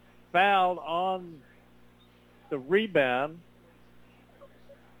fouled on the rebound.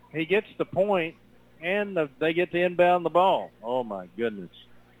 He gets the point, and they get to inbound the ball. Oh, my goodness.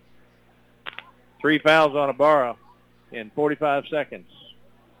 3 fouls on Ibarra in 45 seconds.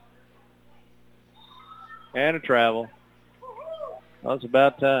 And a travel. Well, it's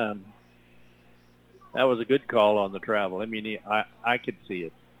about time. That was a good call on the travel. I mean, I could see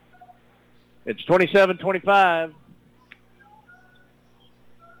it. It's 27-25.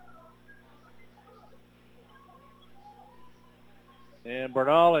 And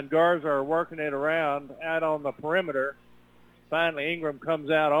Bernal and Garza are working it around out on the perimeter. Finally, Ingram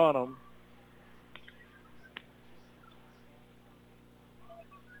comes out on them.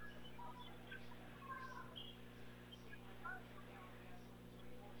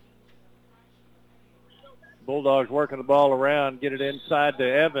 Bulldogs working the ball around, get it inside to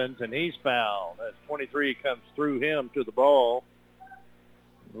Evans, and he's fouled. As 23 comes through him to the ball.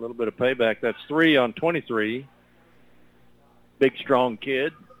 A little bit of payback. That's 3 on 23. Big, strong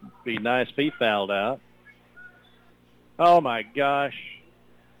kid. Be nice if he fouled out. Oh, my gosh.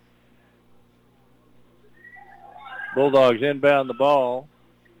 Bulldogs inbound the ball.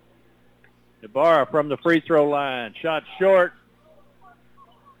 Ibarra from the free throw line. Shot short.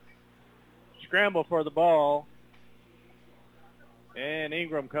 Scramble for the ball. And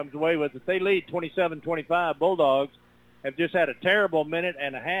Ingram comes away with it. They lead 27-25. Bulldogs have just had a terrible minute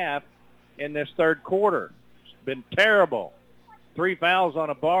and a half in this third quarter. It's been terrible. 3 fouls on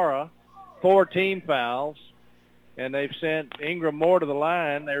Ibarra, 4 team fouls, and they've sent Ingram Moore to the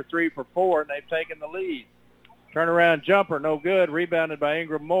line. They're 3 for 4, and they've taken the lead. Turnaround jumper, no good. Rebounded by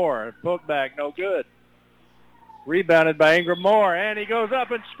Ingram Moore. Putback, no good. Rebounded by Ingram Moore, and he goes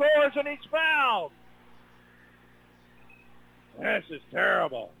up and scores, and he's fouled. This is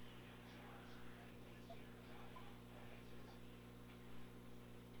terrible.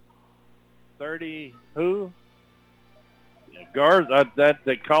 Who? Garza.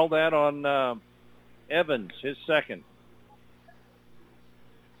 They called that on Evans, his second.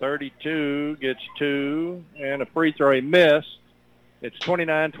 32 gets 2, and a free throw he missed. It's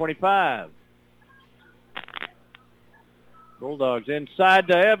 29-25. Bulldogs inside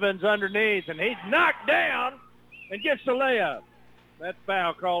to Evans underneath, and he's knocked down and gets the layup. That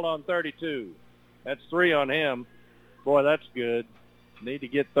foul called on 32. That's 3 on him. Boy, that's good. Need to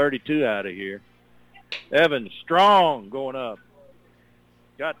get 32 out of here. Evans, strong, going up.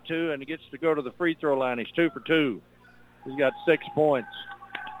 Got 2, and he gets to go to the free throw line. He's 2 for 2. He's got 6 points.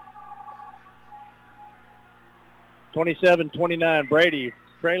 27-29, Brady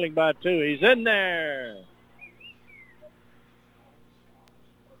trailing by 2. He's in there.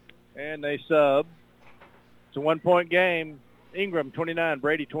 And they sub. It's a 1-point game. Ingram, 29.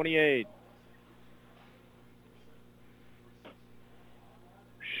 Brady, 28.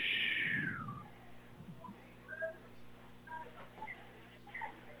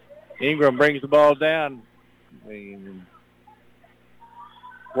 Ingram brings the ball down.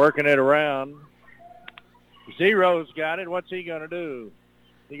 Working it around. Zero's got it. What's he going to do?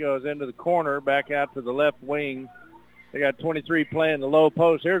 He goes into the corner, back out to the left wing. They got 23 playing the low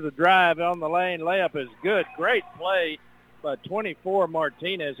post. Here's a drive on the lane. Layup is good. Great play by 24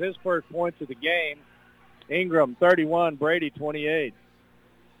 Martinez. His first points of the game. Ingram, 31. Brady, 28.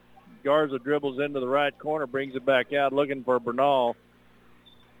 Garza dribbles into the right corner, brings it back out, looking for Bernal.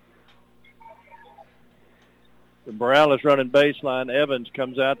 Morales running baseline. Evans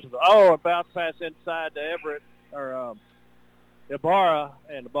comes out to a bounce pass inside to Everett or Ibarra,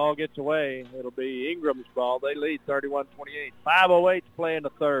 and the ball gets away. It'll be Ingram's ball. They lead 31-28. 5:08 to play in the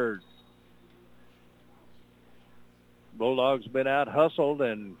third. Bulldogs been out hustled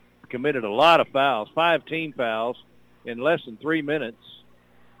and committed a lot of fouls, 5 team fouls in less than 3 minutes.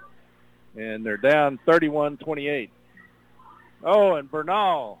 And they're down 31-28. Oh, and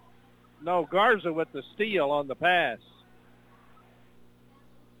Bernal. No, Garza with the steal on the pass.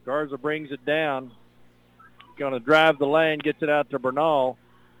 Garza brings it down. Going to drive the lane, gets it out to Bernal.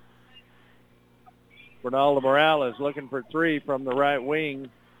 Bernal to Morales looking for 3 from the right wing.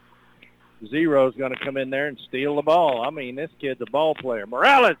 Zero's going to come in there and steal the ball. I mean, this kid's a ball player.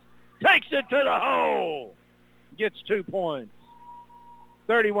 Morales takes it to the hole. Gets 2 points.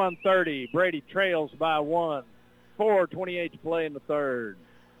 31-30. Brady trails by 1. 4:28 to play in the third.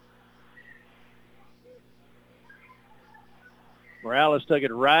 Morales took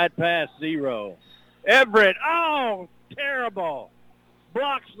it right past Zero. Everett, terrible.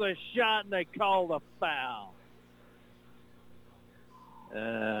 Blocks the shot, and they call the foul.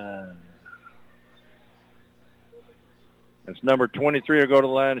 That's number 23 will go to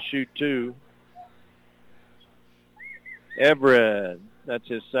the line to shoot 2. Everett, that's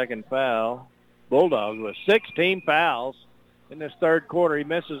his second foul. Bulldogs with 16 fouls in this third quarter. He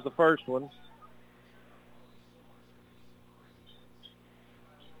misses the first one.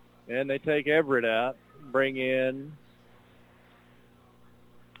 And they take Everett out, bring in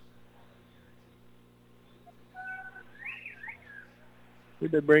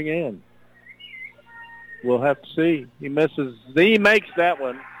who'd they bring in? We'll have to see. He makes that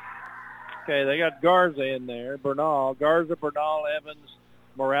one. Okay, they got Garza in there. Garza, Bernal, Evans,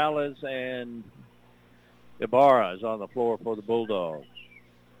 Morales, and Ibarra is on the floor for the Bulldogs.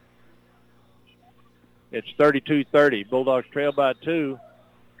 It's 32-30. Bulldogs trail by 2.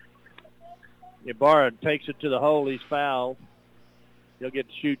 Ibarra takes it to the hole. He's fouled. He'll get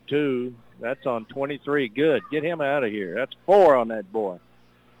to shoot 2. That's on 23. Good. Get him out of here. That's 4 on that boy.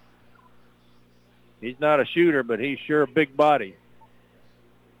 He's not a shooter, but he's sure a big body.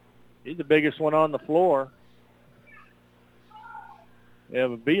 He's the biggest one on the floor.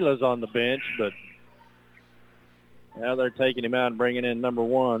 Vila's on the bench, but now they're taking him out and bringing in number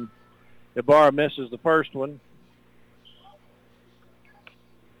 1. Ibarra misses the first one.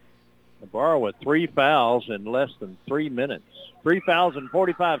 Ibarra with 3 fouls in less than 3 minutes. 3 fouls in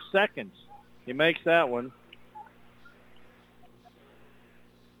 45 seconds. He makes that one.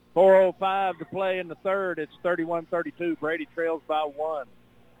 4:05 to play in the third. It's 31-32. Brady trails by 1.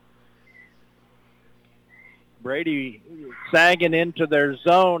 Brady sagging into their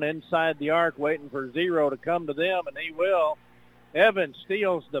zone inside the arc, waiting for Zero to come to them, and he will. Evans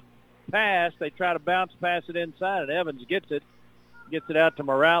steals the pass. They try to bounce pass it inside, and Evans gets it out to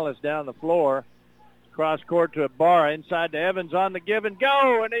Morales down the floor. Cross court to Ibarra, inside to Evans on the give and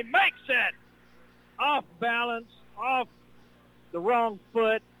go, and he makes it! Off balance, off the wrong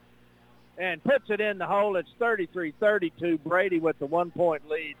foot, and puts it in the hole. It's 33-32. Brady with the 1-point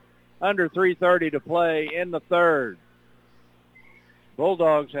lead. Under 3:30 to play in the third.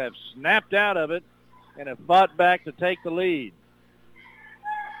 Bulldogs have snapped out of it and have fought back to take the lead.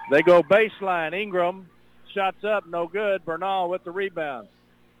 They go baseline. Ingram shots up, no good. Bernal with the rebound.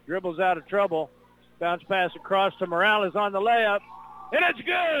 Dribbles out of trouble. Bounce pass across to Morales on the layup. And it's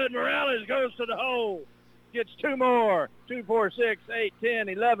good. Morales goes to the hole. Gets 2 more. 2, 4, 6, 8, 10,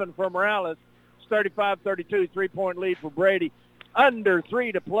 11 for Morales. It's 35-32. 3-point lead for Brady. Under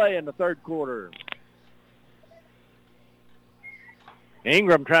 3 to play in the third quarter.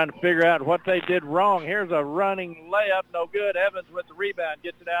 Ingram trying to figure out what they did wrong. Here's a running layup, no good. Evans with the rebound,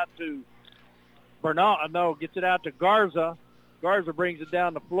 gets it out to gets it out to Garza. Garza brings it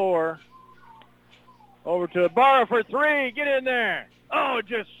down the floor. Over to Ibarra for 3. Get in there. Oh,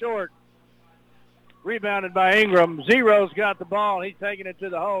 just short. Rebounded by Ingram. Zero's got the ball. He's taking it to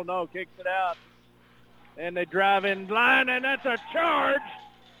the hole. No, kicks it out. And they drive in line, and that's a charge.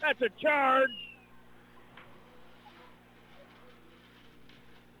 That's a charge.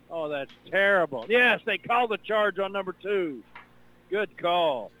 Oh, that's terrible. Yes, they call the charge on number 2. Good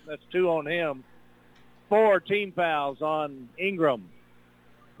call. That's 2 on him. 4 team fouls on Ingram.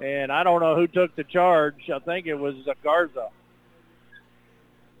 And I don't know who took the charge. I think it was Garza.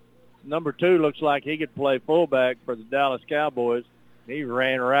 Number 2 looks like he could play fullback for the Dallas Cowboys. He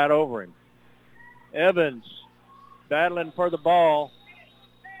ran right over him. Evans battling for the ball.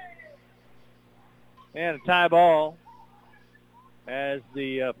 And a tie ball as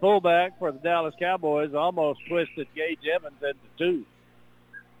the fullback for the Dallas Cowboys almost twisted Gage Evans into 2.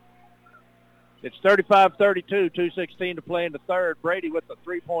 It's 35-32, 2:16 to play in the third. Brady with the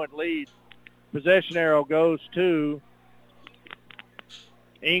 3-point lead. Possession arrow goes to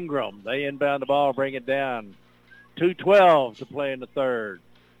Ingram. They inbound the ball, bring it down. 2:12 to play in the third.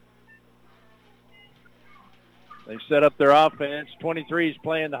 They set up their offense. 23's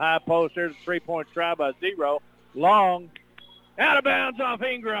playing the high post. There's a 3-point try by Zero. Long. Out of bounds off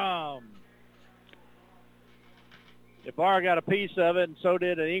Ingram. Ibarra got a piece of it, and so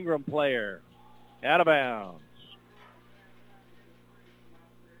did an Ingram player. Out of bounds.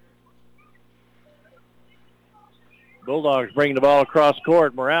 Bulldogs bringing the ball across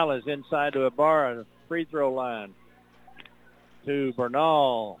court. Morales inside to Ibarra, free throw line. To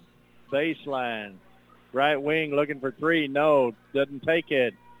Bernal, baseline. Right wing looking for three. No, doesn't take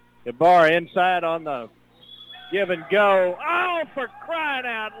it. Ibarra inside on the give and go. Oh, for crying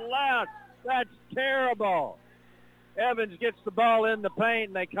out loud. That's terrible. Evans gets the ball in the paint,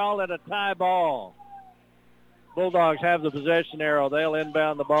 and they call it a tie ball. Bulldogs have the possession arrow. They'll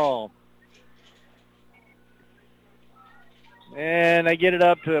inbound the ball. And they get it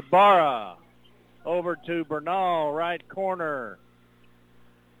up to Ibarra. Over to Bernal, right corner.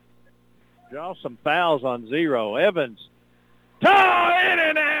 Draw some fouls on Zero. Evans. In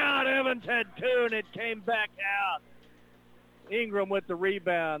and out. Evans had two, and it came back out. Ingram with the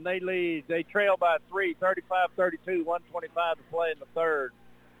rebound. They lead. They trail by 3, 35-32, 1:25 to play in the third.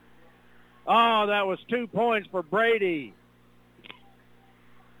 Oh, that was 2 points for Brady.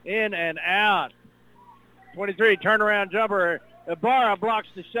 In and out. 23, turnaround jumper. Ibarra blocks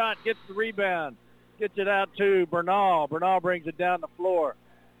the shot, gets the rebound. Gets it out to Bernal. Bernal brings it down the floor.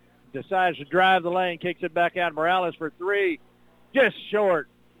 Decides to drive the lane, kicks it back out. Morales for three. Just short.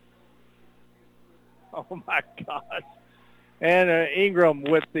 Oh, my gosh. And Ingram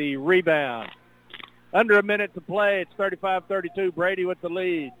with the rebound. Under a minute to play. It's 35-32. Brady with the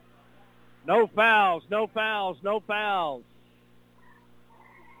lead. No fouls, no fouls, no fouls.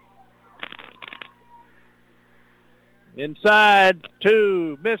 Inside,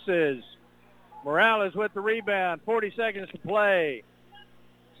 two, misses. Morales with the rebound. 40 seconds to play.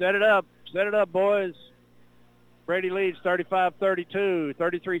 Set it up, boys. Brady leads 35-32.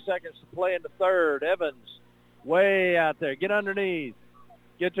 33 seconds to play in the third. Evans way out there. Get underneath.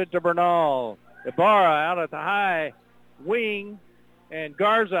 Gets it to Bernal. Ibarra out at the high wing. And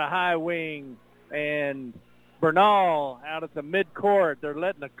Garza high wing. And Bernal out at the midcourt. They're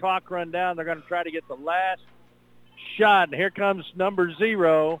letting the clock run down. They're going to try to get the last shot. And here comes number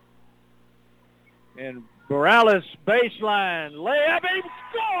 0. And Morales baseline. Layup. He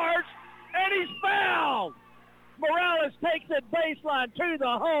scores. And he's fouled. Morales takes it baseline to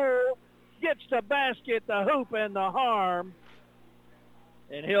the hole. Gets the basket, the hoop, and the harm.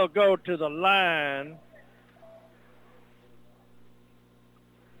 And he'll go to the line.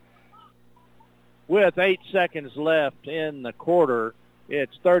 With 8 seconds left in the quarter,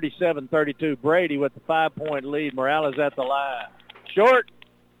 it's 37-32. Brady with the 5-point lead. Morales at the line. Short.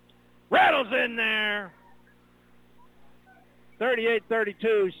 Rattles in there.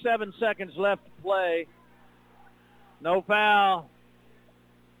 38-32. 7 seconds left to play. No foul.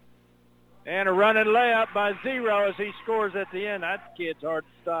 And a running layup by 0 as he scores at the end. That kid's hard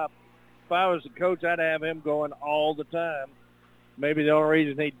to stop. If I was the coach, I'd have him going all the time. Maybe the only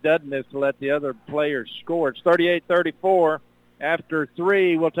reason he doesn't is to let the other players score. It's 38-34. After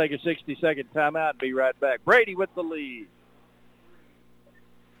 3, we'll take a 60-second timeout and be right back. Brady with the lead.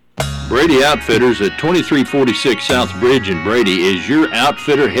 Brady Outfitters at 2346 South Bridge in Brady is your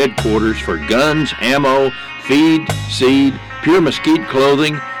outfitter headquarters for guns, ammo, feed, seed, pure mesquite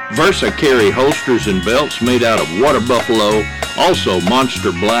clothing, Versa Carry holsters and belts made out of water buffalo, also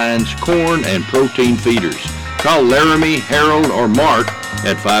monster blinds, corn, and protein feeders. Call Laramie, Harold, or Mark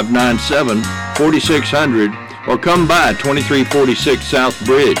at 597-4600 or come by 2346 South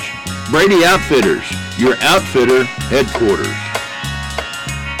Bridge. Brady Outfitters, your outfitter headquarters.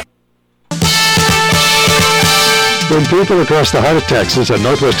 When people across the heart of Texas and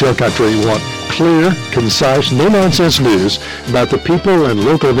Northwest Hill Country want clear, concise, no-nonsense news about the people and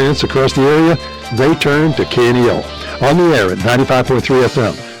local events across the area, they turn to KNEL. On the air at 95.3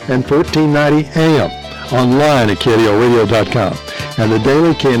 FM and 1490 AM. Online at KNELradio.com. And the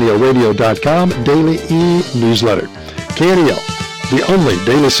daily KNELradio.com daily e-newsletter. KNEL, the only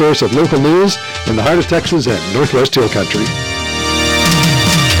daily source of local news in the heart of Texas and Northwest Hill Country.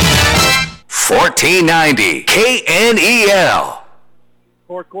 1490 KNEL.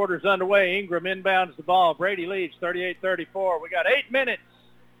 Fourth quarter's underway. Ingram inbounds the ball. Brady leads 38-34. We got 8 minutes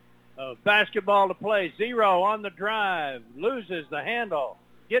of basketball to play. 0 on the drive. Loses the handle.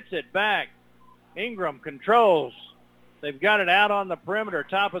 Gets it back. Ingram controls. They've got it out on the perimeter,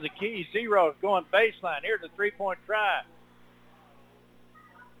 top of the key. Zero's going baseline. Here's a three-point try.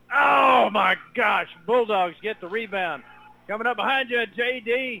 Oh, my gosh. Bulldogs get the rebound. Coming up behind you,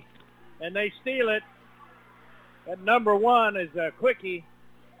 J.D., and they steal it. At number 1 is a quickie.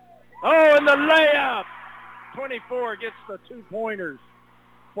 Oh, and the layup. 24 gets the 2-pointers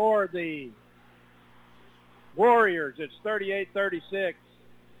for the Warriors. It's 38-36.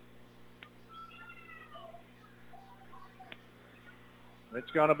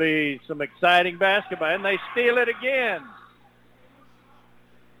 It's going to be some exciting basketball, and they steal it again.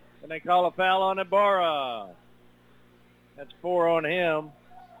 And they call a foul on Ibarra. That's 4 on him.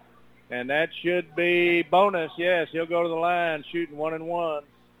 And that should be bonus. Yes, he'll go to the line shooting 1-and-1.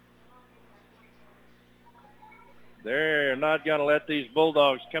 They're not going to let these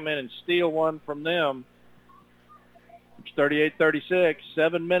Bulldogs come in and steal one from them. It's 38-36,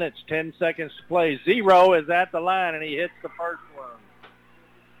 7 minutes, 10 seconds to play. Zero is at the line, and he hits the first one.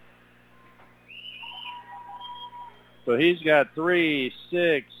 So he's got 3,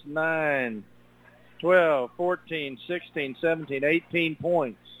 6, 9, 12, 14, 16, 17, 18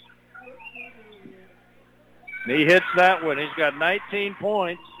 points. And he hits that one. He's got 19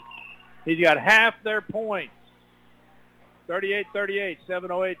 points. He's got half their points. 38-38,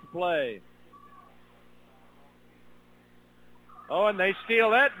 7:08 to play. Oh, and they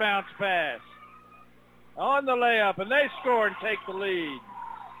steal that bounce pass on the layup, and they score and take the lead.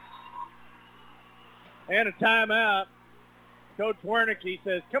 And a timeout. Coach Wernicke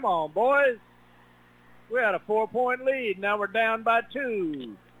says, come on, boys. We had a 4-point lead. Now we're down by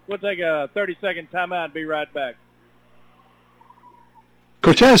 2. We'll take a 30-second timeout and be right back.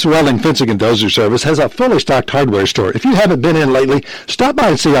 Cortez Welding Fencing and Dozer Service has a fully stocked hardware store. If you haven't been in lately, stop by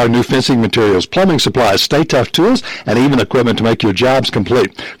and see our new fencing materials, plumbing supplies, Stay Tough tools, and even equipment to make your jobs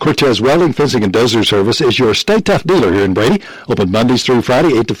complete. Cortez Welding Fencing and Dozer Service is your Stay Tough dealer here in Brady. Open Mondays through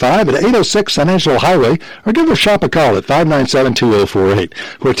Friday, 8 to 5 at 806 Financial Highway, or give our shop a call at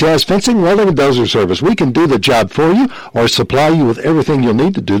 597-2048. Cortez Fencing, Welding, and Dozer Service. We can do the job for you or supply you with everything you'll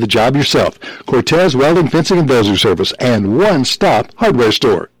need to do the job yourself. Cortez Welding, Fencing, and Dozer Service, and one-stop hardware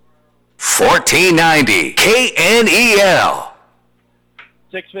store. 1490 KNEL.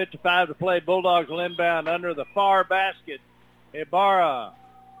 6:55 to play. Bulldogs will inbound under the far basket. Ibarra.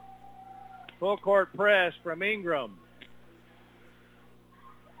 Full court press from Ingram.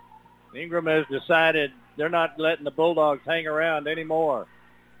 Ingram has decided they're not letting the Bulldogs hang around anymore.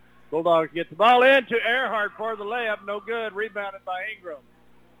 Bulldogs get the ball into Earhart for the layup. No good. Rebounded by Ingram.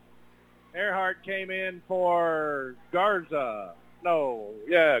 Earhart came in for Garza.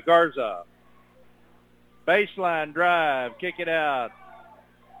 Garza. Baseline drive, kick it out.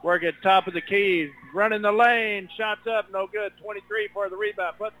 Work at top of the key, running the lane, shots up, no good. 23 for the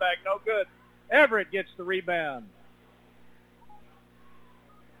rebound, put back, no good. Everett gets the rebound.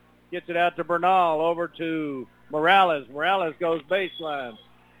 Gets it out to Bernal, over to Morales. Morales goes baseline.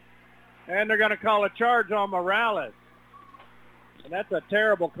 And they're going to call a charge on Morales. And that's a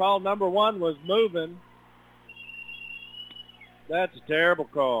terrible call. Number 1 was moving. That's a terrible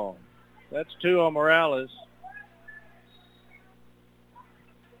call. That's 2 on Morales.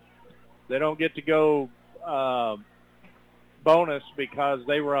 They don't get to go bonus because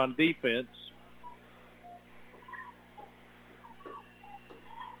they were on defense.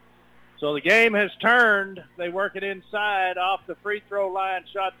 So the game has turned. They work it inside off the free throw line.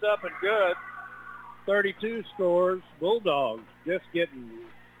 Shots up and good. 32 scores. Bulldogs just getting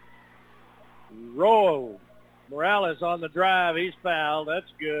rolled. Morales on the drive. He's fouled. That's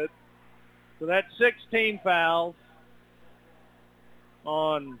good. So that's 16 fouls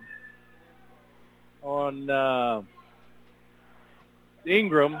on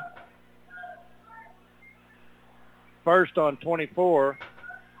Ingram. First on 24.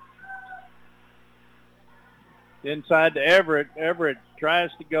 Inside to Everett. Everett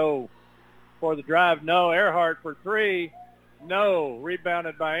tries to go for the drive. No. Earhart for 3. No.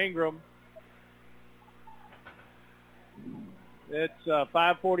 Rebounded by Ingram. It's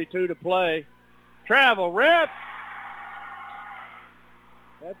 5:42 to play. Travel rip.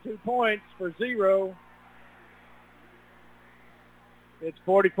 That's 2 points for 0. It's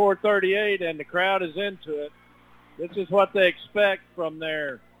 44-38, and the crowd is into it. This is what they expect from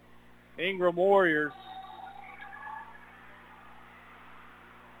their Ingram Warriors.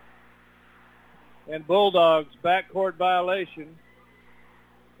 And Bulldogs, backcourt violation.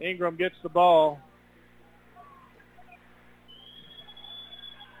 Ingram gets the ball.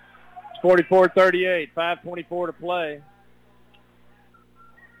 44-38, 5:24 to play.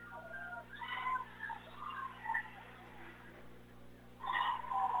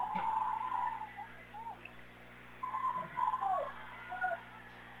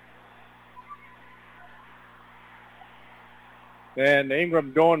 And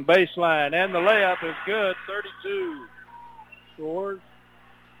Ingram going baseline, and the layup is good. 32 scores.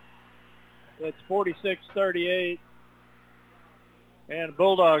 It's 46-38. And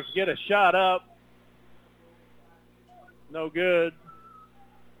Bulldogs get a shot up. No good.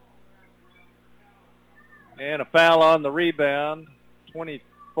 And a foul on the rebound.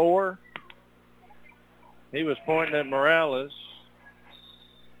 24. He was pointing at Morales.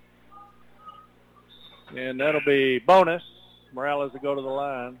 And that'll be bonus. Morales will go to the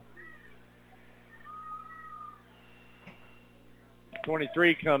line.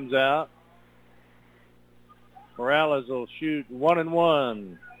 23 comes out. Morales will shoot 1 and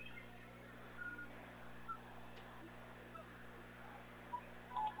 1.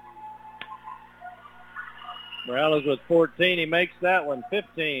 Morales with 14. He makes that one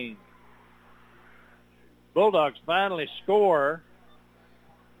 15. Bulldogs finally score.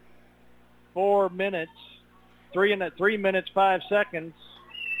 4 minutes. 3 minutes, 5 seconds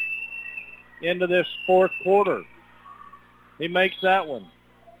into this fourth quarter. He makes that one.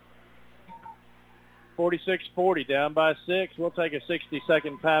 46-40, down by 6. We'll take a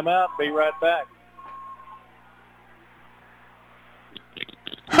 60-second timeout. Be right back.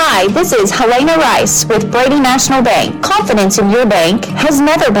 Hi, this is Helena Rice with Brady National Bank. Confidence in your bank has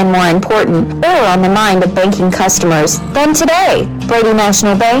never been more important or on the mind of banking customers than today. Brady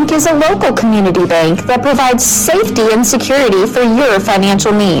National Bank is a local community bank that provides safety and security for your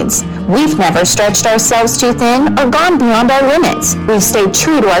financial needs. We've never stretched ourselves too thin or gone beyond our limits. We've stayed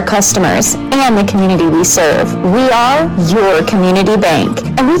true to our customers and the community we serve. We are your community bank,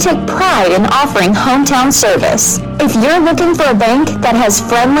 and we take pride in offering hometown service. If you're looking for a bank that has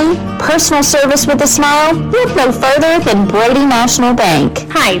friendly, personal service with a smile, look no further than Brady National Bank.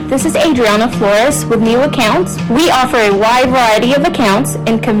 Hi, this is Adriana Flores with New Accounts. We offer a wide variety of accounts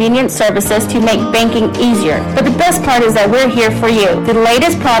and convenient services to make banking easier. But the best part is that we're here for you. The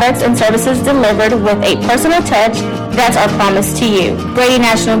latest products and services delivered with a personal touch. That's our promise to you. Brady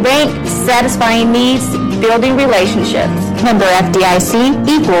National Bank, satisfying needs, building relationships. Member FDIC,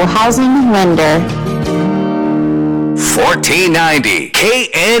 equal housing lender. 1490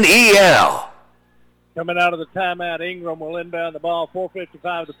 KNEL. Coming out of the timeout, Ingram will inbound the ball.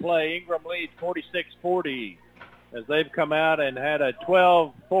 4:55 to play. Ingram leads 46-40 as they've come out and had a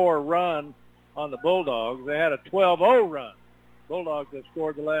 12-4 run on the Bulldogs. They had a 12-0 run. Bulldogs have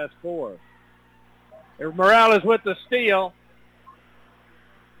scored the last 4. There's Morales with the steal.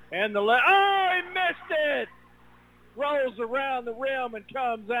 And he missed it! Rolls around the rim and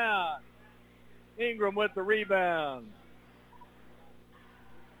comes out. Ingram with the rebound.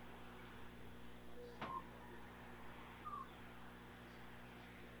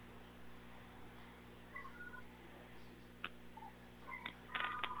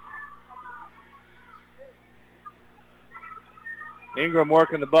 Ingram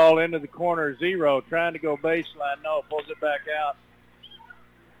working the ball into the corner, 0, trying to go baseline. No, pulls it back out.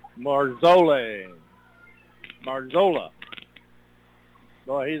 Marzola.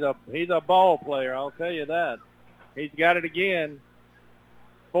 Boy, he's a ball player, I'll tell you that. He's got it again.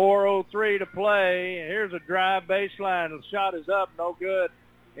 4:03 to play. Here's a drive baseline. The shot is up, no good.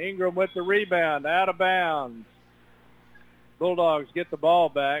 Ingram with the rebound, out of bounds. Bulldogs get the ball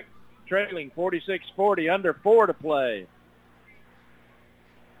back, trailing 46-40, under 4 to play.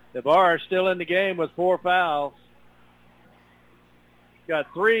 DeVar still in the game with 4 fouls.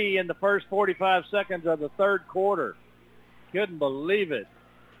 Got 3 in the first 45 seconds of the third quarter. Couldn't believe it.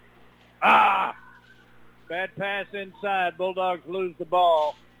 Bad pass inside. Bulldogs lose the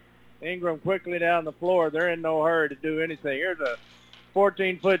ball. Ingram quickly down the floor. They're in no hurry to do anything. Here's a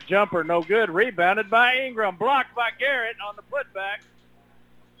 14-foot jumper. No good. Rebounded by Ingram. Blocked by Garrett on the putback.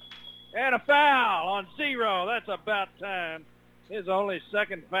 And a foul on 0. That's about time. His only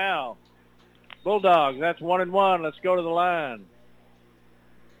second foul. Bulldogs, that's 1 and 1. Let's go to the line.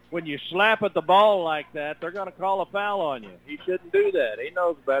 When you slap at the ball like that, they're going to call a foul on you. He shouldn't do that. He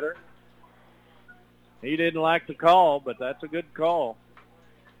knows better. He didn't like the call, but that's a good call.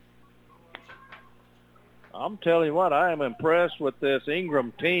 I'm telling you what, I am impressed with this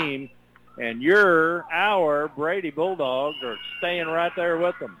Ingram team, and our Brady Bulldogs are staying right there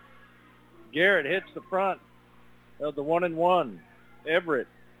with them. Garrett hits the front of the 1 and 1. Everett.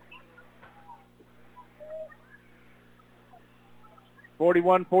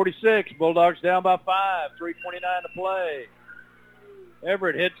 41-46. Bulldogs down by 5. 3:29 to play.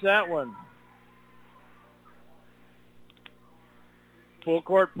 Everett hits that one. Full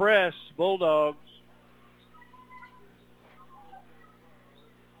court press. Bulldogs.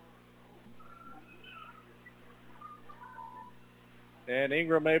 And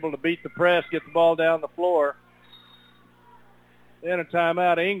Ingram able to beat the press, get the ball down the floor. Then a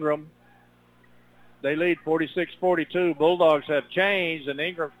timeout, Ingram. They lead 46-42. Bulldogs have changed, and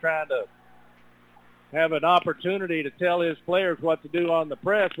Ingram's trying to have an opportunity to tell his players what to do on the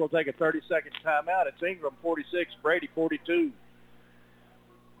press. We'll take a 30-second timeout. It's Ingram 46, Brady 42.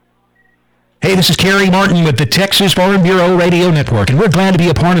 Hey, this is Kerry Martin with the Texas Farm Bureau Radio Network, and we're glad to be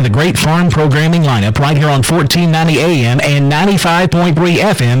a part of the great farm programming lineup right here on 1490 AM and 95.3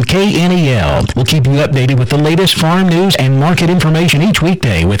 FM KNEL. We'll keep you updated with the latest farm news and market information each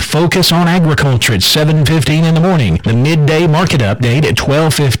weekday with Focus on Agriculture at 7:15 in the morning, the midday market update at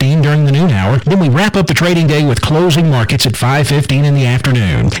 12:15 during the noon hour. Then we wrap up the trading day with closing markets at 5:15 in the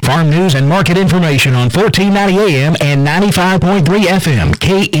afternoon. Farm news and market information on 1490 AM and 95.3 FM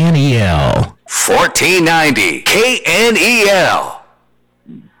KNEL. 1490 KNEL.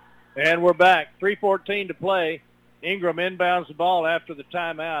 And we're back. 3:14 to play. Ingram inbounds the ball after the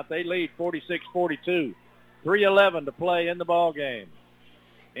timeout. They lead 46-42. 3:11 to play in the ball game.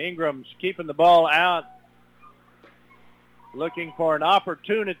 Ingram's keeping the ball out, looking for an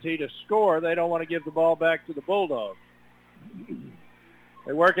opportunity to score. They don't want to give the ball back to the Bulldogs.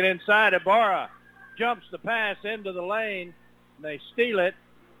 They're working inside. Ibarra jumps the pass into the lane, and they steal it.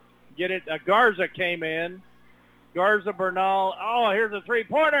 Get it. Garza came in. Garza Bernal. Oh, here's a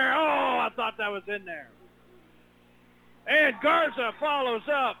three-pointer. Oh, I thought that was in there. And Garza follows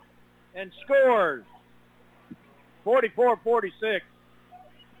up and scores. 44-46.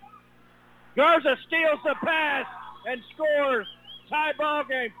 Garza steals the pass and scores. Tie ball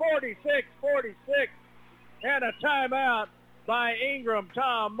game, 46-46. And a timeout by Ingram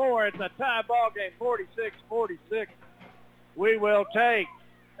Tom Moore. It's a tie ball game, 46-46. We will take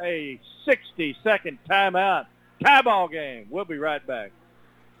a 60-second timeout. Tie ball game. We'll be right back.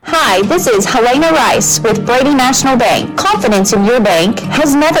 Hi, this is Helena Rice with Brady National Bank. Confidence in your bank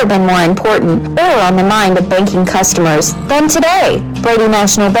has never been more important or on the mind of banking customers than today. Brady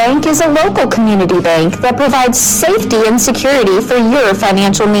National Bank is a local community bank that provides safety and security for your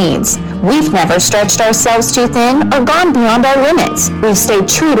financial needs. We've never stretched ourselves too thin or gone beyond our limits. We've stayed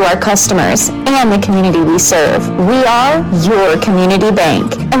true to our customers and the community we serve. We are your community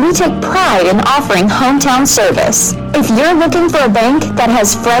bank, and we take pride in offering hometown service. If you're looking for a bank that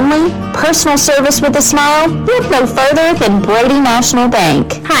has friendly, personal service with a smile, look no further than Brady National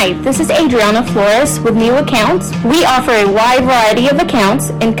Bank. Hi, this is Adriana Flores with New Accounts. We offer a wide variety of accounts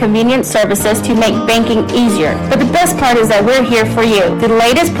and convenient services to make banking easier. But the best part is that we're here for you. The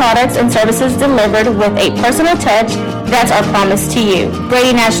latest products and services delivered with a personal touch. That's our promise to you.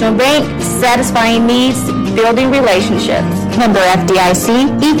 Brady National Bank, satisfying needs, building relationships. Member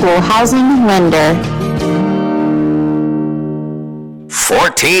FDIC, equal housing lender.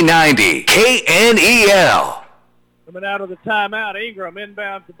 1490 KNEL. Coming out of the timeout, Ingram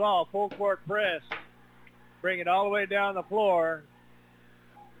inbounds the ball, full court press. Bring it all the way down the floor.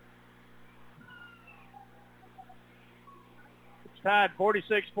 It's tied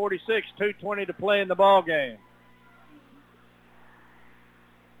 46-46, 2:20 to play in the ball game.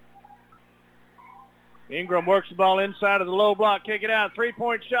 Ingram works the ball inside of the low block, kick it out,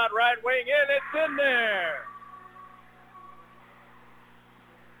 three-point shot, right wing in, it's in there.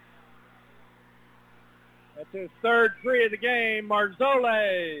 That's his third three of the game.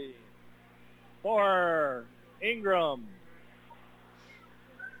 Marzole for Ingram.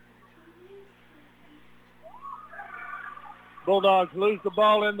 Bulldogs lose the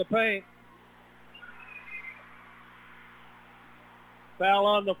ball in the paint. Foul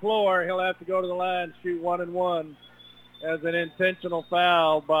on the floor. He'll have to go to the line, shoot 1 and 1 as an intentional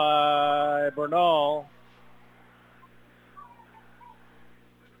foul by Bernal.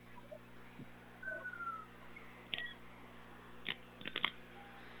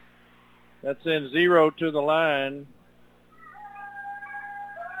 That sends 0 to the line.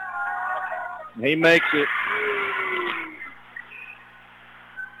 He makes it.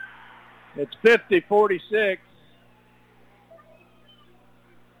 It's 50-46.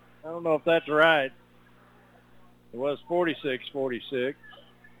 I don't know if that's right. It was 46-46.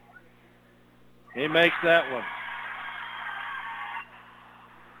 He makes that one.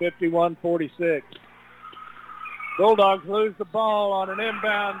 51-46. Bulldogs lose the ball on an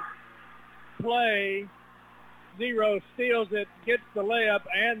inbound play. 0 steals it, gets the layup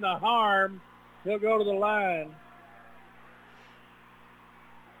and the harm. He'll go to the line.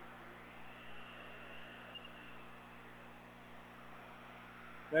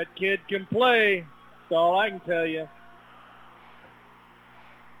 That kid can play. That's all I can tell you.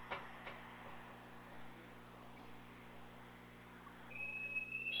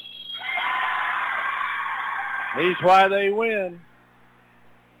 He's why they win.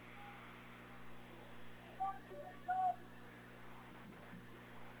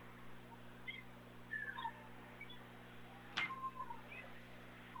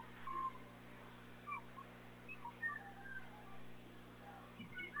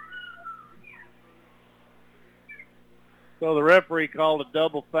 So the referee called a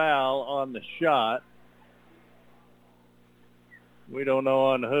double foul on the shot. We don't know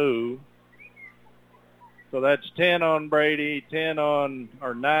on who. So that's 10 on Brady, 9 on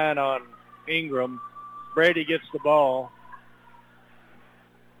Ingram. Brady gets the ball.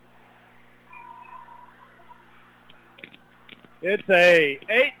 It's a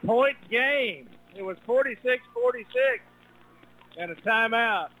 8-point game. It was 46-46 and a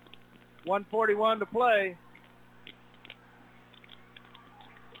timeout. 1:41 to play.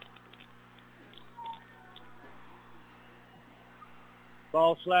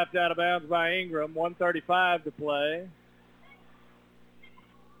 Ball slapped out of bounds by Ingram. 1:35 to play.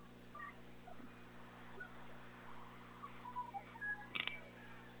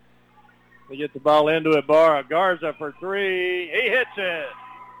 They get the ball into Ibarra. Garza for three. He hits it.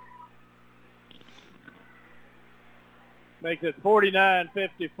 Makes it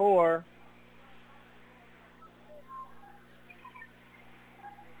 49-54.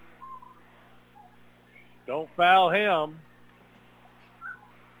 Don't foul him.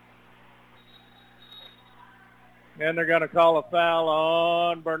 And they're going to call a foul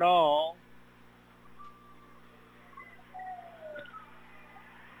on Bernal.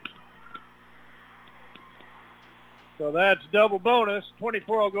 So that's double bonus.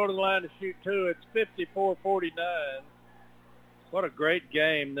 24 will go to the line to shoot two. It's 54-49. What a great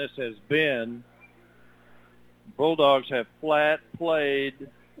game this has been. Bulldogs have flat played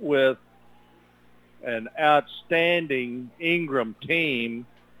with an outstanding Ingram team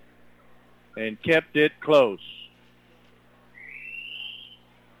and kept it close.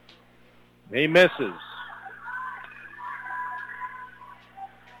 He misses.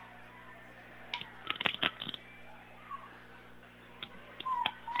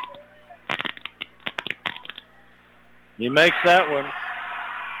 He makes that one.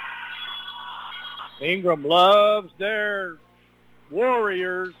 Ingram loves their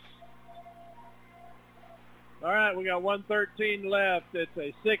Warriors. All right, we got 1:13 left. It's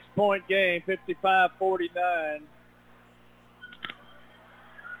a 6-point game, 55-49.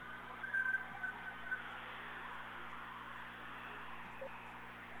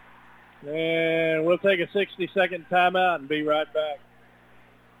 And we'll take a 60-second timeout and be right back.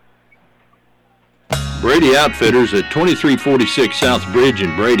 Brady Outfitters at 2346 South Bridge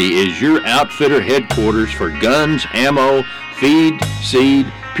in Brady is your outfitter headquarters for guns, ammo, feed, seed,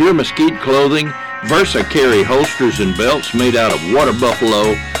 pure mesquite clothing, Versa carry holsters and belts made out of water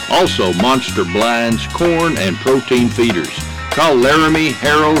buffalo, also monster blinds, corn, and protein feeders. Call Laramie,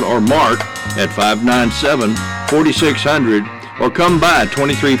 Harold, or Mark at 597-4600 or come by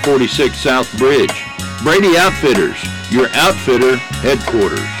 2346 South Bridge. Brady Outfitters, your outfitter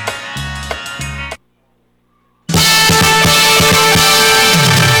headquarters.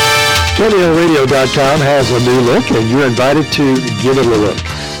 KNELradio.com has a new look, and you're invited to give it a look.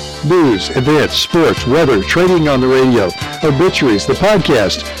 News, events, sports, weather, trading on the radio, obituaries, the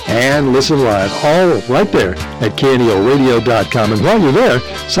podcast, and listen live, all right there at KNELradio.com. And while you're there,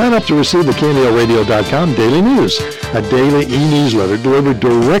 sign up to receive the KNELradio.com daily news, a daily e-newsletter delivered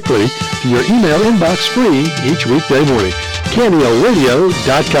directly to your email inbox free each weekday morning.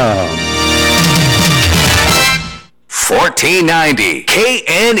 KNELradio.com. 1490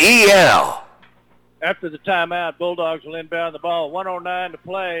 KNEL. After the timeout, Bulldogs will inbound the ball. 1:09 to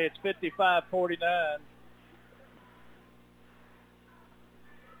play. It's 55-49.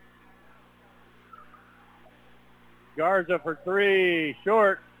 Garza for three.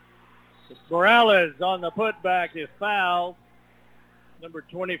 Short. Morales on the putback is fouled. Number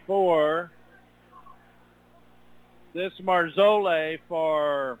 24. This Marzole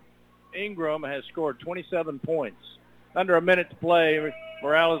for Ingram has scored 27 points. Under a minute to play.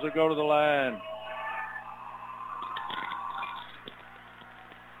 Morales will go to the line.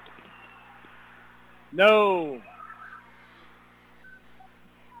 No.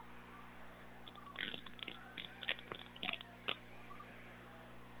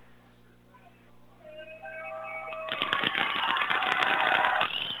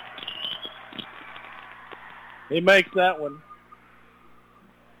 He makes that one.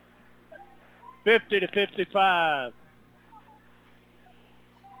 50-55.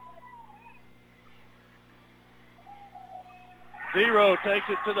 Zero takes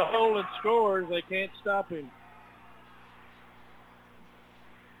it to the hole and scores. They can't stop him.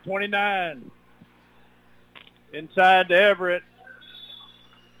 29. Inside to Everett.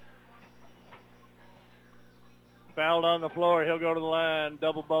 Fouled on the floor. He'll go to the line.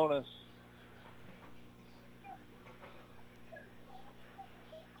 Double bonus.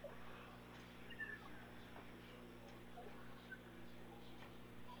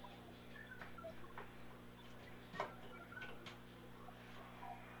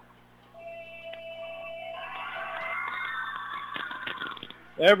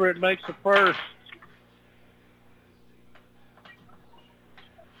 Everett makes the first.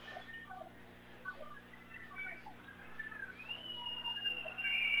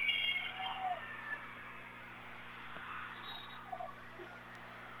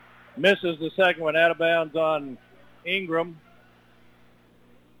 Misses the second one, out of bounds on Ingram.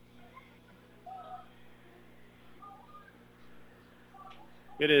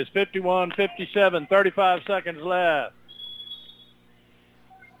 It is 51-57, 35 seconds left.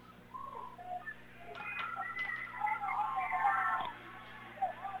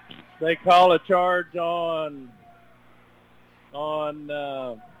 They call a charge on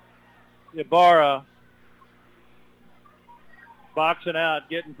Ibarra. Boxing out,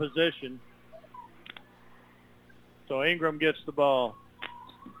 getting position. So Ingram gets the ball.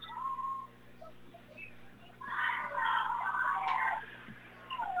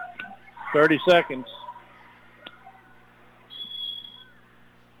 .30 seconds.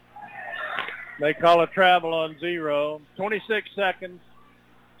 They call a travel on 0. 26 seconds.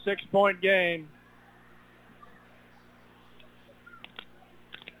 6-point game.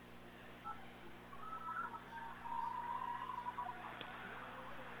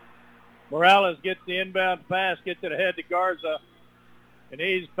 Morales gets the inbound pass, gets it ahead to Garza, and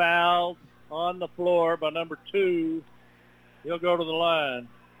he's fouled on the floor by number 2. He'll go to the line.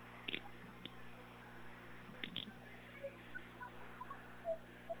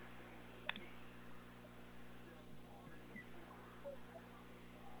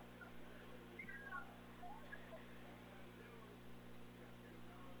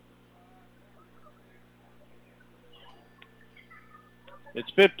 It's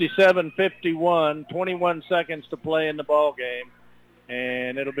 57-51, 21 seconds to play in the ball game,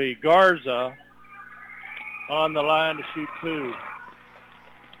 and it'll be Garza on the line to shoot 2.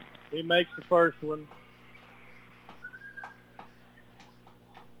 He makes the first one.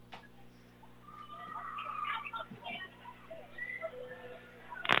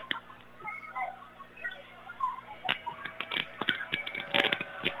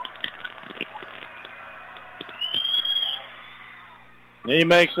 He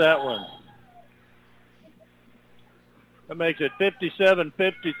makes that one. That makes it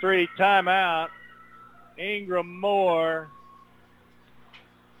 57-53. Timeout. Ingram Moore.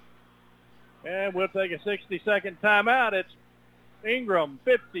 And we'll take a 60-second timeout. It's Ingram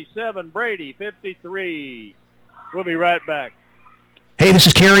 57, Brady 53. We'll be right back. Hey, this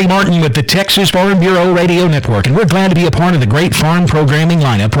is Kerry Martin with the Texas Farm Bureau Radio Network, and we're glad to be a part of the great farm programming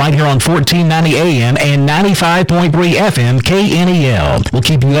lineup right here on 1490 AM and 95.3 FM KNEL. We'll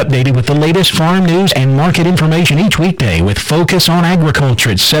keep you updated with the latest farm news and market information each weekday with Focus on Agriculture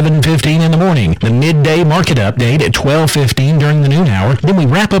at 7:15 in the morning, the midday market update at 12:15 during the noon hour. Then we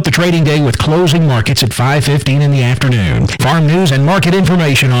wrap up the trading day with closing markets at 5:15 in the afternoon. Farm news and market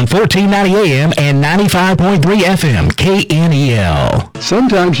information on 1490 AM and 95.3 FM KNEL.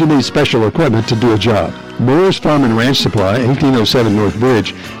 Sometimes you need special equipment to do a job. Moore's Farm and Ranch Supply, 1807 North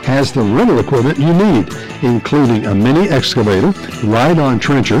Bridge, has the rental equipment you need, including a mini excavator, ride-on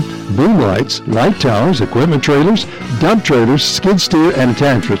trencher, boom lights, light towers, equipment trailers, dump trailers, skid steer, and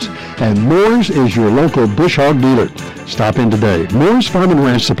attachments. And Moore's is your local bush hog dealer. Stop in today. Moore's Farm and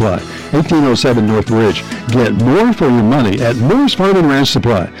Ranch Supply, 1807 North Bridge. Get more for your money at Moore's Farm and Ranch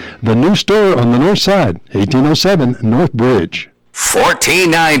Supply, the new store on the north side, 1807 North Bridge.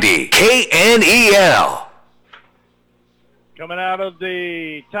 1490 KNEL. Coming out of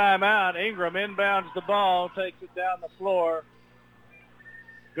the timeout, Ingram inbounds the ball, takes it down the floor.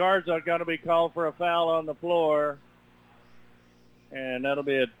 Garza going to be called for a foul on the floor. And that'll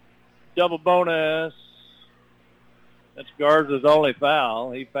be a double bonus. That's Garza's only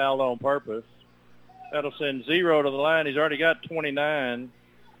foul. He fouled on purpose. That'll send 0 to the line. He's already got 29.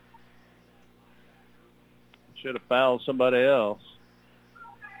 Should have fouled somebody else.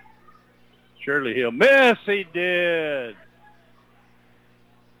 Surely he'll miss. He did.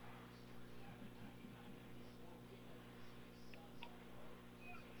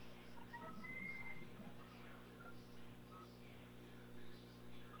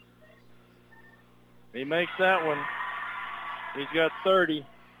 He makes that one. He's got 30.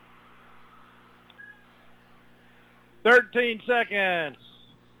 13 seconds.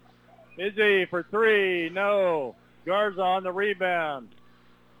 Izzy for 3. No. Garza on the rebound.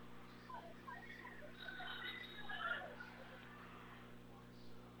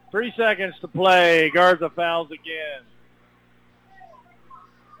 Three seconds to play. Garza fouls again.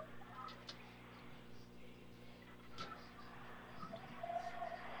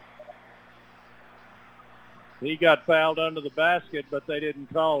 He got fouled under the basket, but they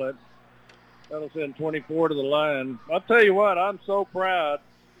didn't call it. That'll send 24 to the line. I'll tell you what, I'm so proud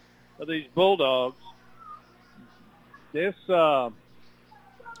of these Bulldogs. This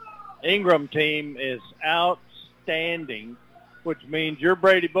Ingram team is outstanding, which means your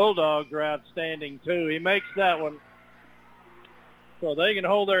Brady Bulldogs are outstanding too. He makes that one so they can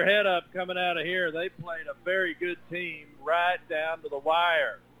hold their head up coming out of here. They played a very good team right down to the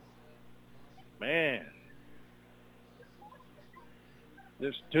wire. Man,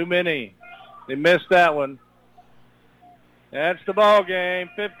 just too many. They missed that one. That's the ball game,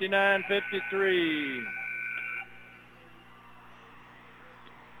 59-53.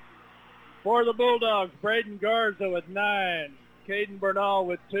 For the Bulldogs, Braden Garza with 9, Caden Bernal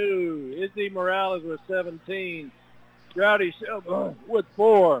with 2, Izzy Morales with 17, Rowdy Silva with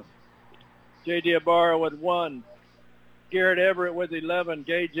 4, J.D. Ibarra with 1, Garrett Everett with 11,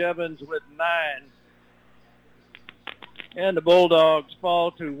 Gage Evans with 9. And the Bulldogs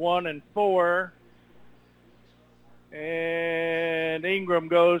fall to 1-4. And Ingram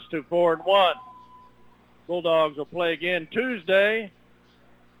goes to 4-1. Bulldogs will play again Tuesday.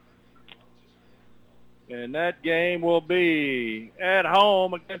 And that game will be at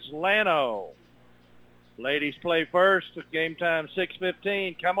home against Llano. Ladies play first. Game time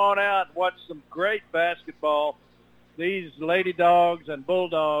 6:15. Come on out and watch some great basketball. These Lady Dogs and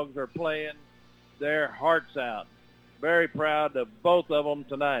Bulldogs are playing their hearts out. Very proud of both of them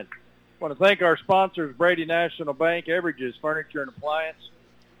tonight. I want to thank our sponsors, Brady National Bank, Everages Furniture and Appliance,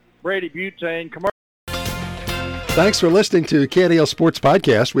 Brady Butane, Commercial. Thanks for listening to KNEL Sports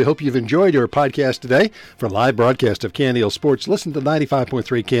Podcast. We hope you've enjoyed your podcast today. For a live broadcast of KNEL Sports, listen to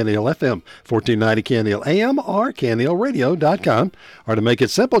 95.3 KNEL FM, 1490 KNEL AM, or KNELradio.com. Or to make it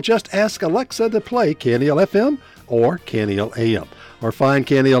simple, just ask Alexa to play KNEL FM or KNEL AM. Or find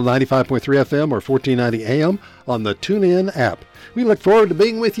KNEL 95.3 FM or 1490 AM on the TuneIn app. We look forward to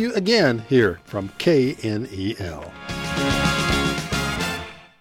being with you again here from KNEL.